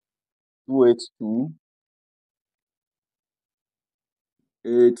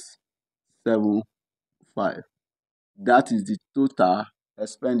 282,875. That is the total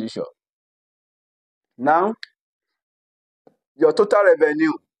expenditure. Now, your total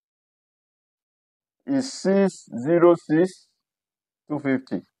revenue is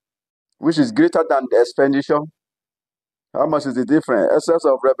 606,250, which is greater than the expenditure. How much is the difference? Excess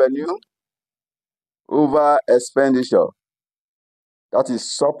of revenue over expenditure. That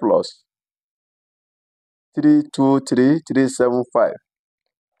is surplus. 323,375.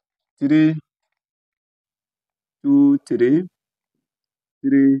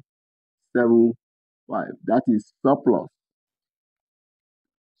 323,375. That is surplus.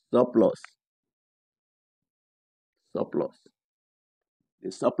 Surplus. Surplus.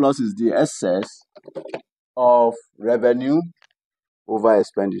 The surplus is the excess of revenue over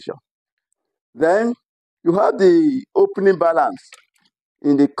expenditure. Then you have the opening balance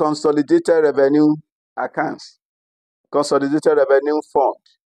in the consolidated revenue accounts. Consolidated revenue fund,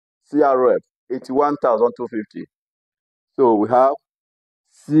 CRF, 81,250. So we have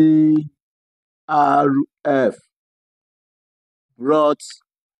CRF brought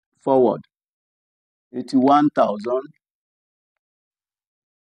forward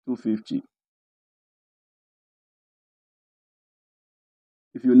 81,250.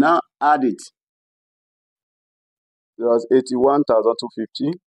 If you now add it, it was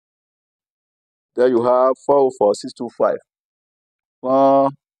 81,250. Then you have 404,625.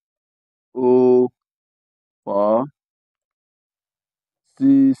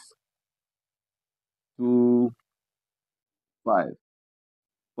 404,625.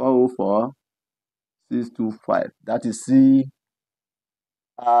 404,625. That is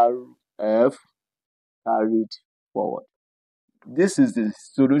CRF carried forward. This is the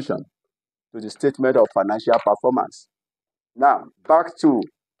solution to the statement of financial performance. Now, back to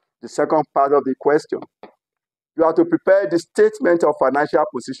the second part of the question. You have to prepare the statement of financial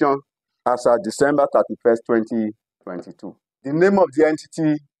position as of December 31st, 2022. The name of the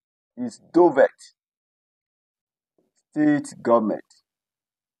entity is Dovet State Government.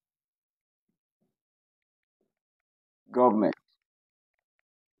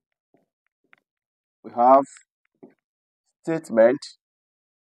 We have statement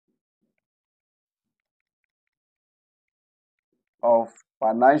of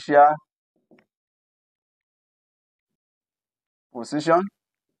financial position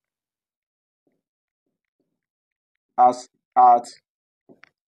as at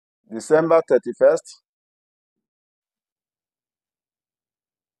December 31st,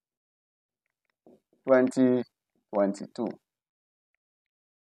 2022.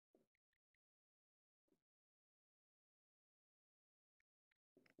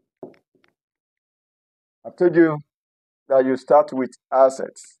 I told you that you start with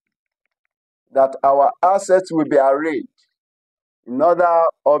assets, that our assets will be arranged in order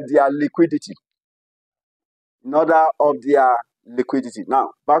of their liquidity. Now,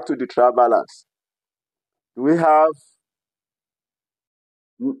 back to the trial balance. We have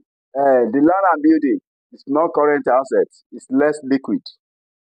the land and building is not current assets, it's less liquid.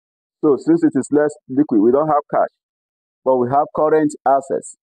 So since it is less liquid, we don't have cash, but we have current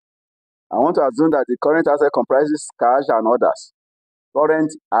assets. I want to assume that the current asset comprises cash and others.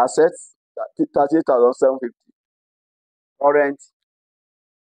 Current assets, 38,750.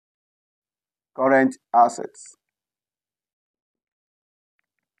 Current assets.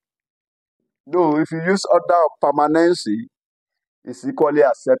 Though if you use order of permanency, it's equally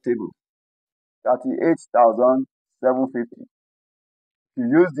acceptable. 38,750. If you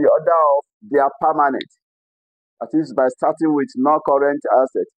use the order of their permanent, that is by starting with non-current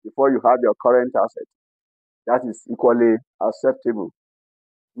assets before you have your current asset, that is equally acceptable.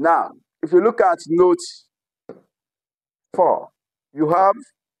 Now, if you look at note 4, you have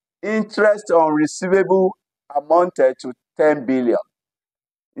interest on receivable amounted to 10 billion.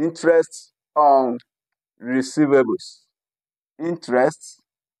 Interest on receivables. Interest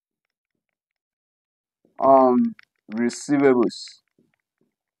on receivables.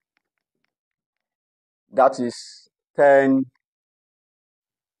 That is 10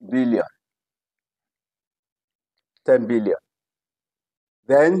 billion. 10 billion.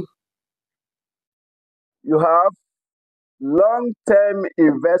 Then you have long-term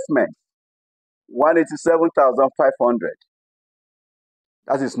investment, 187,500.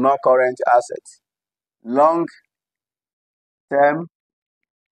 That is not current assets. Long-term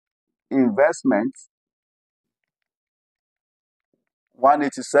investment,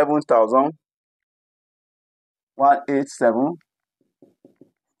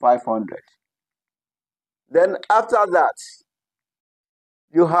 187,500. Then after that,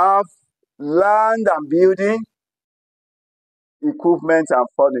 you have land and building, equipment and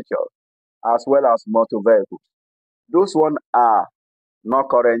furniture, as well as motor vehicles. Those ones are not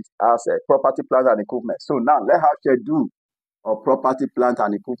current assets, property, plant, and equipment. So now let's have schedule of property, plant,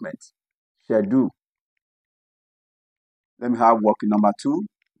 and equipment. Schedule. Let me have working number 2.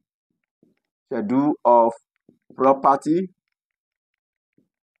 Schedule of property,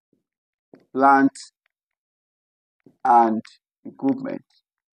 plant, and equipment.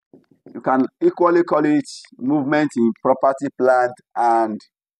 You can equally call it movement in property, plant, and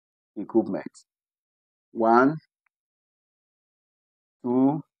equipment. 1,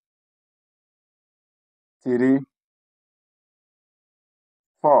 2, 3,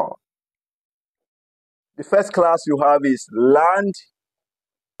 4. The first class you have is land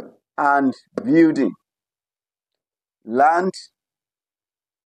and building. Land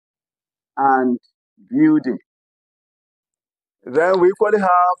and building. Then we equally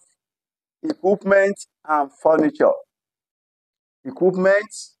have equipment and furniture.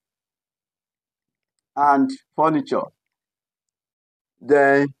 Equipment and furniture.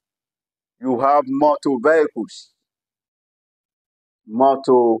 Then you have motor vehicles.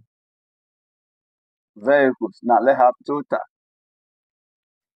 Motor vehicles. Now let's have total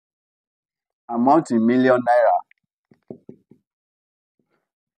amount in million naira.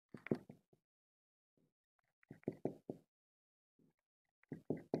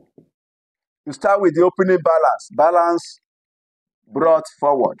 You start with the opening balance. Balance brought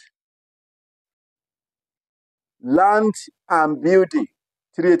forward. Land and building,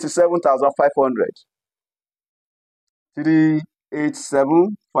 387,500.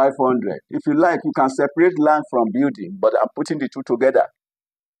 387,500. If you like, you can separate land from building, but I'm putting the two together.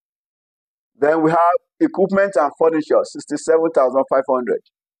 Then we have equipment and furniture, 67,500.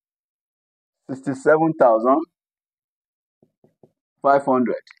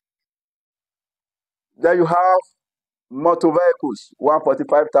 67,500. Then you have motor vehicles,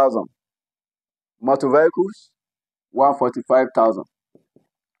 145,000. Motor vehicles, 145,000.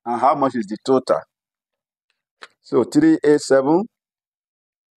 And how much is the total? So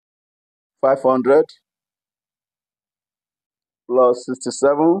 387,500 plus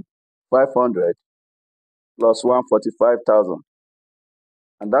 67,500 plus 145,000.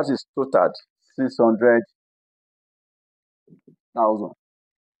 And that is totaled 600,000.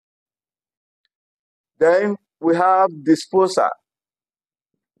 Then we have disposal.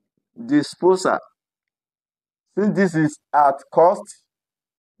 Disposal. Since this is at cost,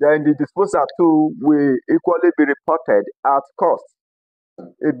 then the disposal too will equally be reported at cost.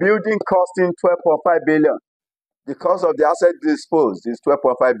 A building costing 12.5 billion. The cost of the asset disposed is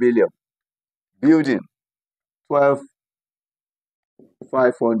 12.5 billion. Building,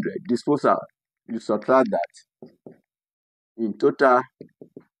 12,500. Disposal, you subtract that. In total,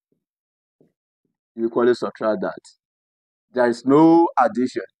 you equally subtract that. There is no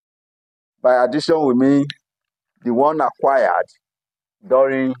addition. By addition, we mean the one acquired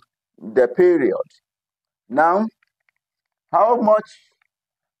during the period. Now, how much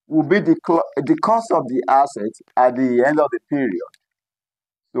will be the cost of the asset at the end of the period?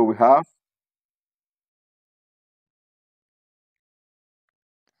 So we have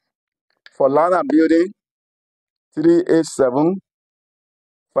for land and building,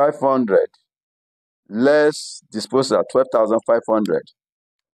 387,500 less disposal, 12,500.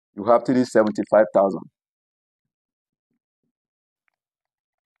 You have 375,000.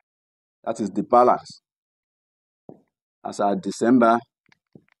 That is the balance as at December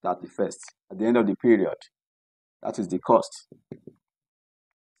 31st, at the end of the period. That is the cost.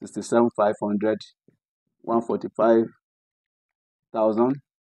 67,500, 145,000,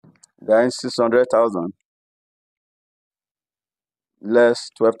 then 600,000 less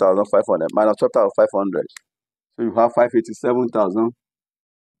 12,500 minus 12,500. So you have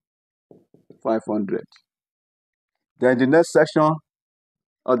 587,500. Then the next section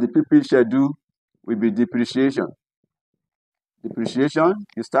of the PP schedule will be depreciation. Depreciation,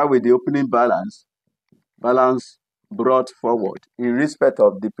 you start with the opening balance. Balance brought forward in respect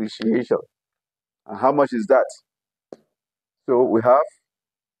of depreciation. And how much is that? So we have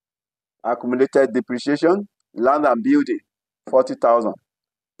accumulated depreciation, land and building, 40,000.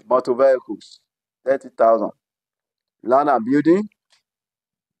 Motor vehicles, 30,000. Land and building,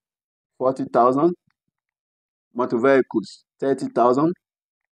 40,000. Motor vehicles, 30,000.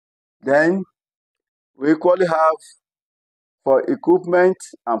 Then we equally have for equipment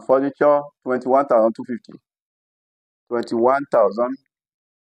and furniture, 21,250.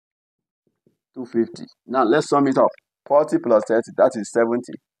 21,250. Now let's sum it up. 40 plus 30, that is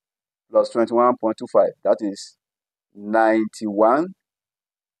 70. Plus 21.25, that is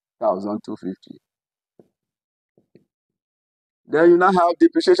 91,250. Then you now have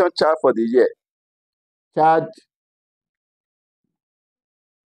depreciation charge for the year. Charge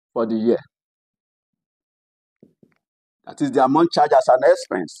for the year. That is the amount charged as an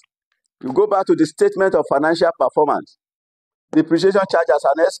expense. You go back to the statement of financial performance. Depreciation charge as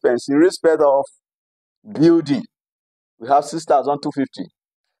an expense in respect of building. We have 6,250.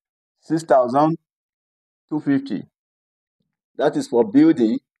 6,250. That is for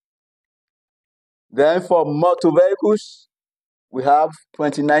building. Then for motor vehicles, we have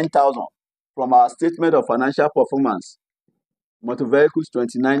 29,000 from our statement of financial performance. Motor vehicles,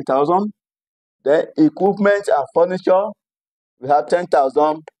 29,000. Then equipment and furniture, we have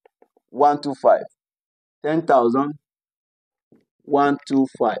 10,125.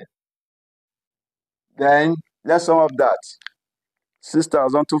 10,125. Then let's sum up that.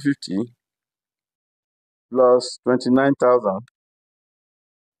 6,250 plus 29,000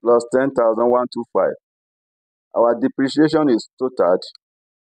 plus 10,125. Our depreciation is totaled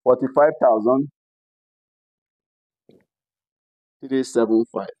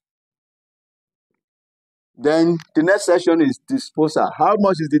 45,375. Then the next section is disposal. How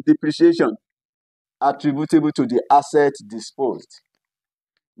much is the depreciation attributable to the asset disposed?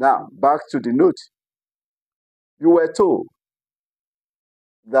 Now, back to the note. You were told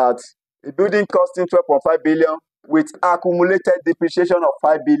that a building costing 12.5 billion with accumulated depreciation of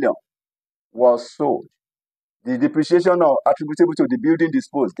 5 billion was sold. The depreciation attributable to the building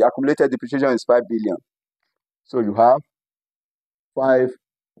disposed, the accumulated depreciation is 5 billion. So you have 5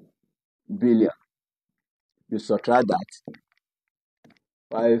 billion. You subtract that,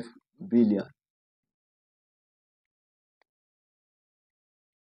 5 billion.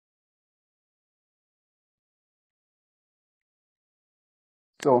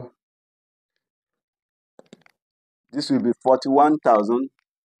 So this will be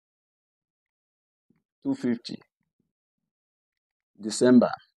 41,250.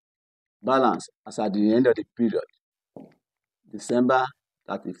 December balance as at the end of the period. December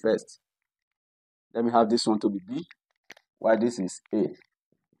 31st. Let me have this one to be B, while this is A.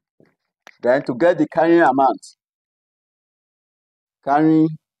 Then to get the carrying amount,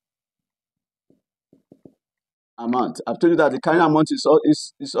 I've told you that the carrying amount is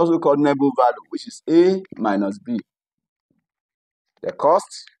also called negligible value, which is A minus B. The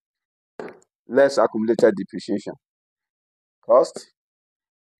cost less accumulated depreciation. Cost.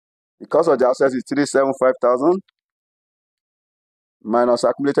 The cost of the assets is 375,000 minus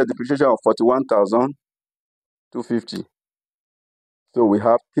accumulated depreciation of 41,250. So we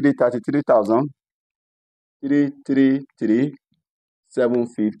have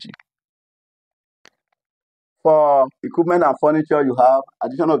 333,750. For equipment and furniture, you have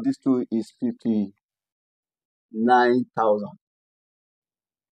addition of these two is 59,000.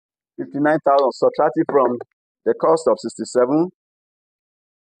 59,000 subtracted from the cost of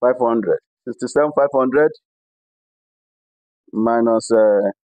 67,500. 67,500 minus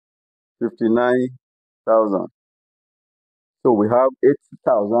 59,000. So we have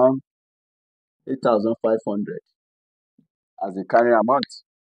 8,500 as the carrying amount.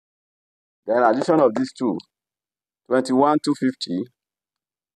 Then addition of these two, 21,250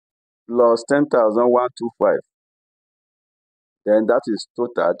 plus 10,125. Then that is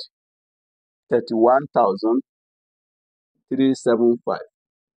totaled 31,375.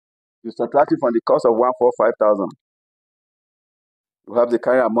 You subtract it from the cost of 145,000. You have the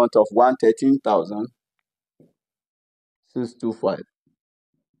carrying amount of 113,625.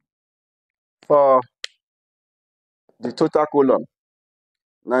 For the total column,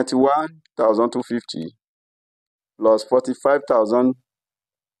 91,250 plus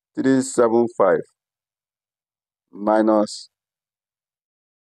 45,375 minus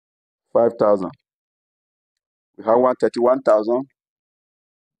 5,000. We have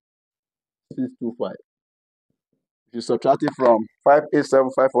 131,625. If you subtract it from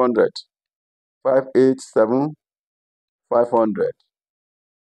 587,500, 587,500.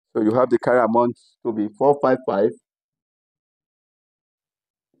 So you have the carry amount to be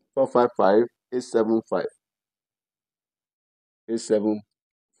 455,875.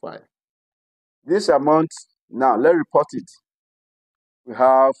 875. This amount, now let's report it. We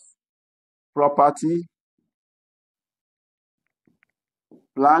have property,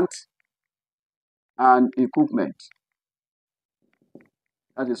 plant, and equipment.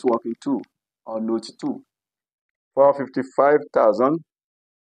 That is working 2 or note 2.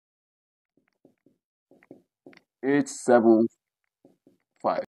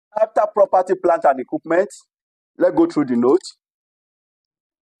 455,875. After property, plant, and equipment, let's go through the note.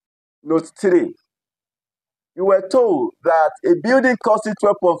 Note 3. You were told that a building costing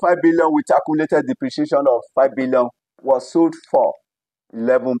 12.5 billion with accumulated depreciation of 5 billion was sold for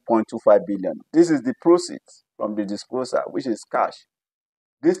 11.25 billion. This is the proceeds from the disposal, which is cash.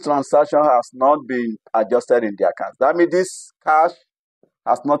 This transaction has not been adjusted in the accounts. That means this cash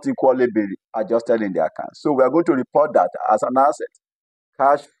has not equally been adjusted in the accounts. So we are going to report that as an asset.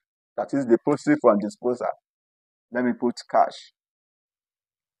 Cash, that is the proceeds from disposal. Let me put cash.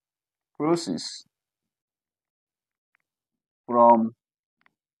 Proceeds from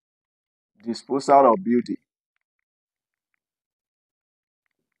disposal of building.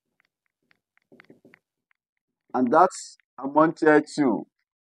 And that's amounted to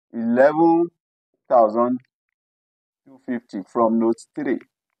 11,250 from note 3.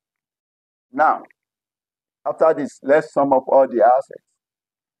 Now, after this, let's sum up all the assets.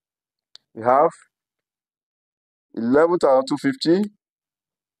 We have 11,250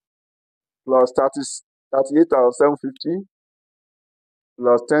 plus 38,750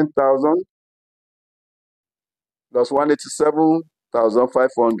 plus 10,000 plus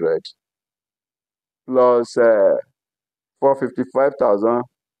 187,500 plus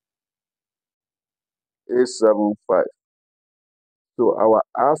 455,875. So our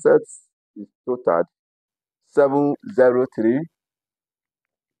assets is totaled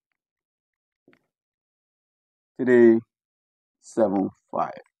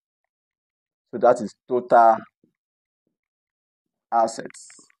 703,375. So that is total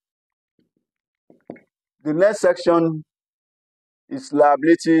assets. The next section is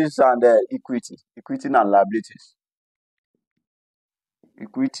liabilities and equity. Equity and liabilities.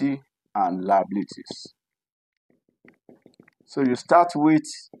 Equity and liabilities. So you start with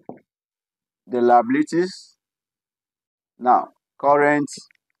the liabilities. Now, current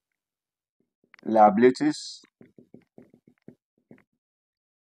liabilities.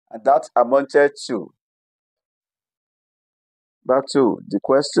 And that amounted to, back to the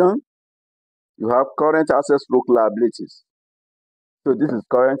question, you have current assets plus liabilities. So this is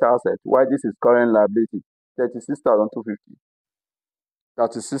current asset. Why this is current liability? 36,250.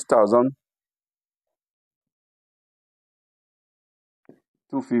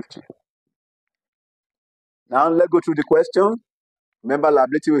 36,250. Now let's go through the question. Remember,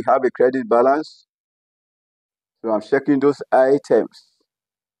 liability will have a credit balance. So I'm checking those items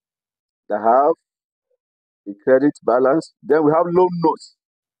that have a credit balance. Then we have loan notes,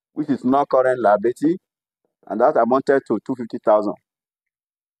 which is not current liability, and that amounted to 250,000.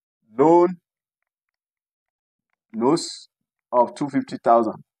 Loan notes of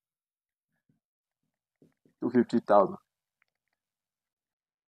 250,000. 250,000.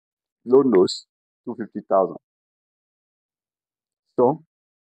 Loan notes 250,000. So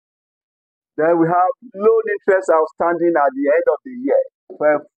then we have loan interest outstanding at the end of the year,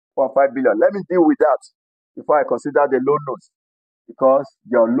 12.5 billion. Let me deal with that before I consider the loan notes, because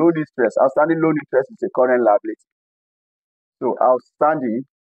your loan interest, outstanding loan interest, is a current liability. So outstanding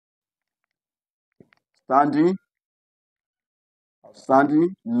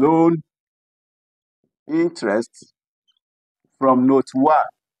loan interest from note 1,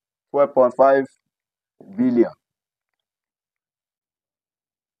 12.5 billion.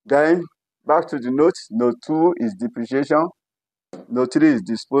 Then back to the notes. Note 2 is depreciation. Note 3 is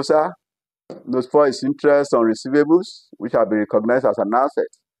disposal. Note 4 is interest on receivables, which have been recognized as an asset.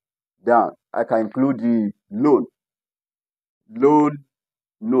 Then I can include the loan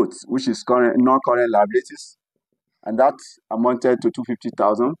notes, which is non-current liabilities, and that amounted to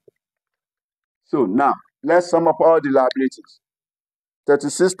 250,000. So now let's sum up all the liabilities.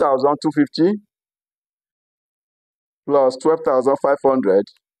 36,250 plus 12,500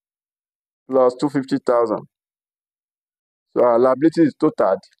 plus 250,000. So our liability is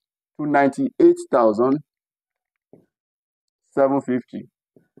totaled 298,750.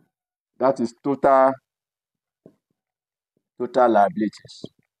 That is total liabilities.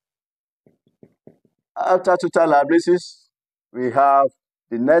 After total liabilities, we have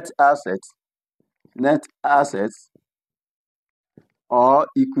the net assets or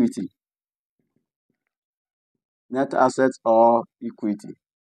equity. Net assets or equity.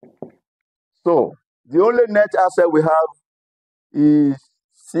 So the only net asset we have is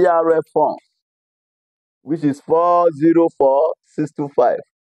CRF funds, which is 404,625.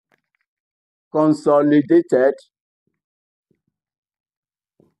 Consolidated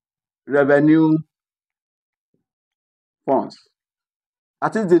revenue funds.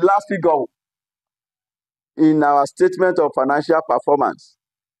 That is the last figure in our statement of financial performance.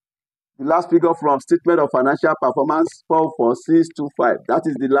 The last figure from statement of financial performance, 44625. That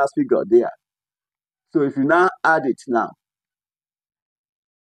is the last figure there. So if you now add it now,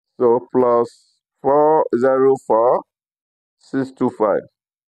 so plus 404,625.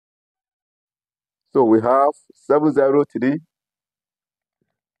 So we have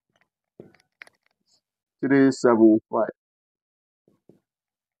 703,375.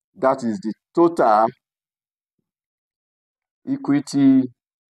 That is the total equity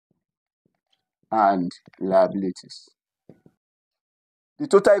and liabilities. The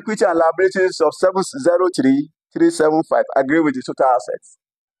total equity and liabilities of 703,375 agree with the total assets.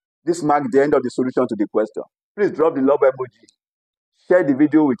 This marks the end of the solution to the question. Please drop the love emoji, share the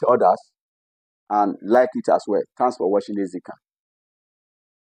video with others, and like it as well. Thanks for watching ZICA.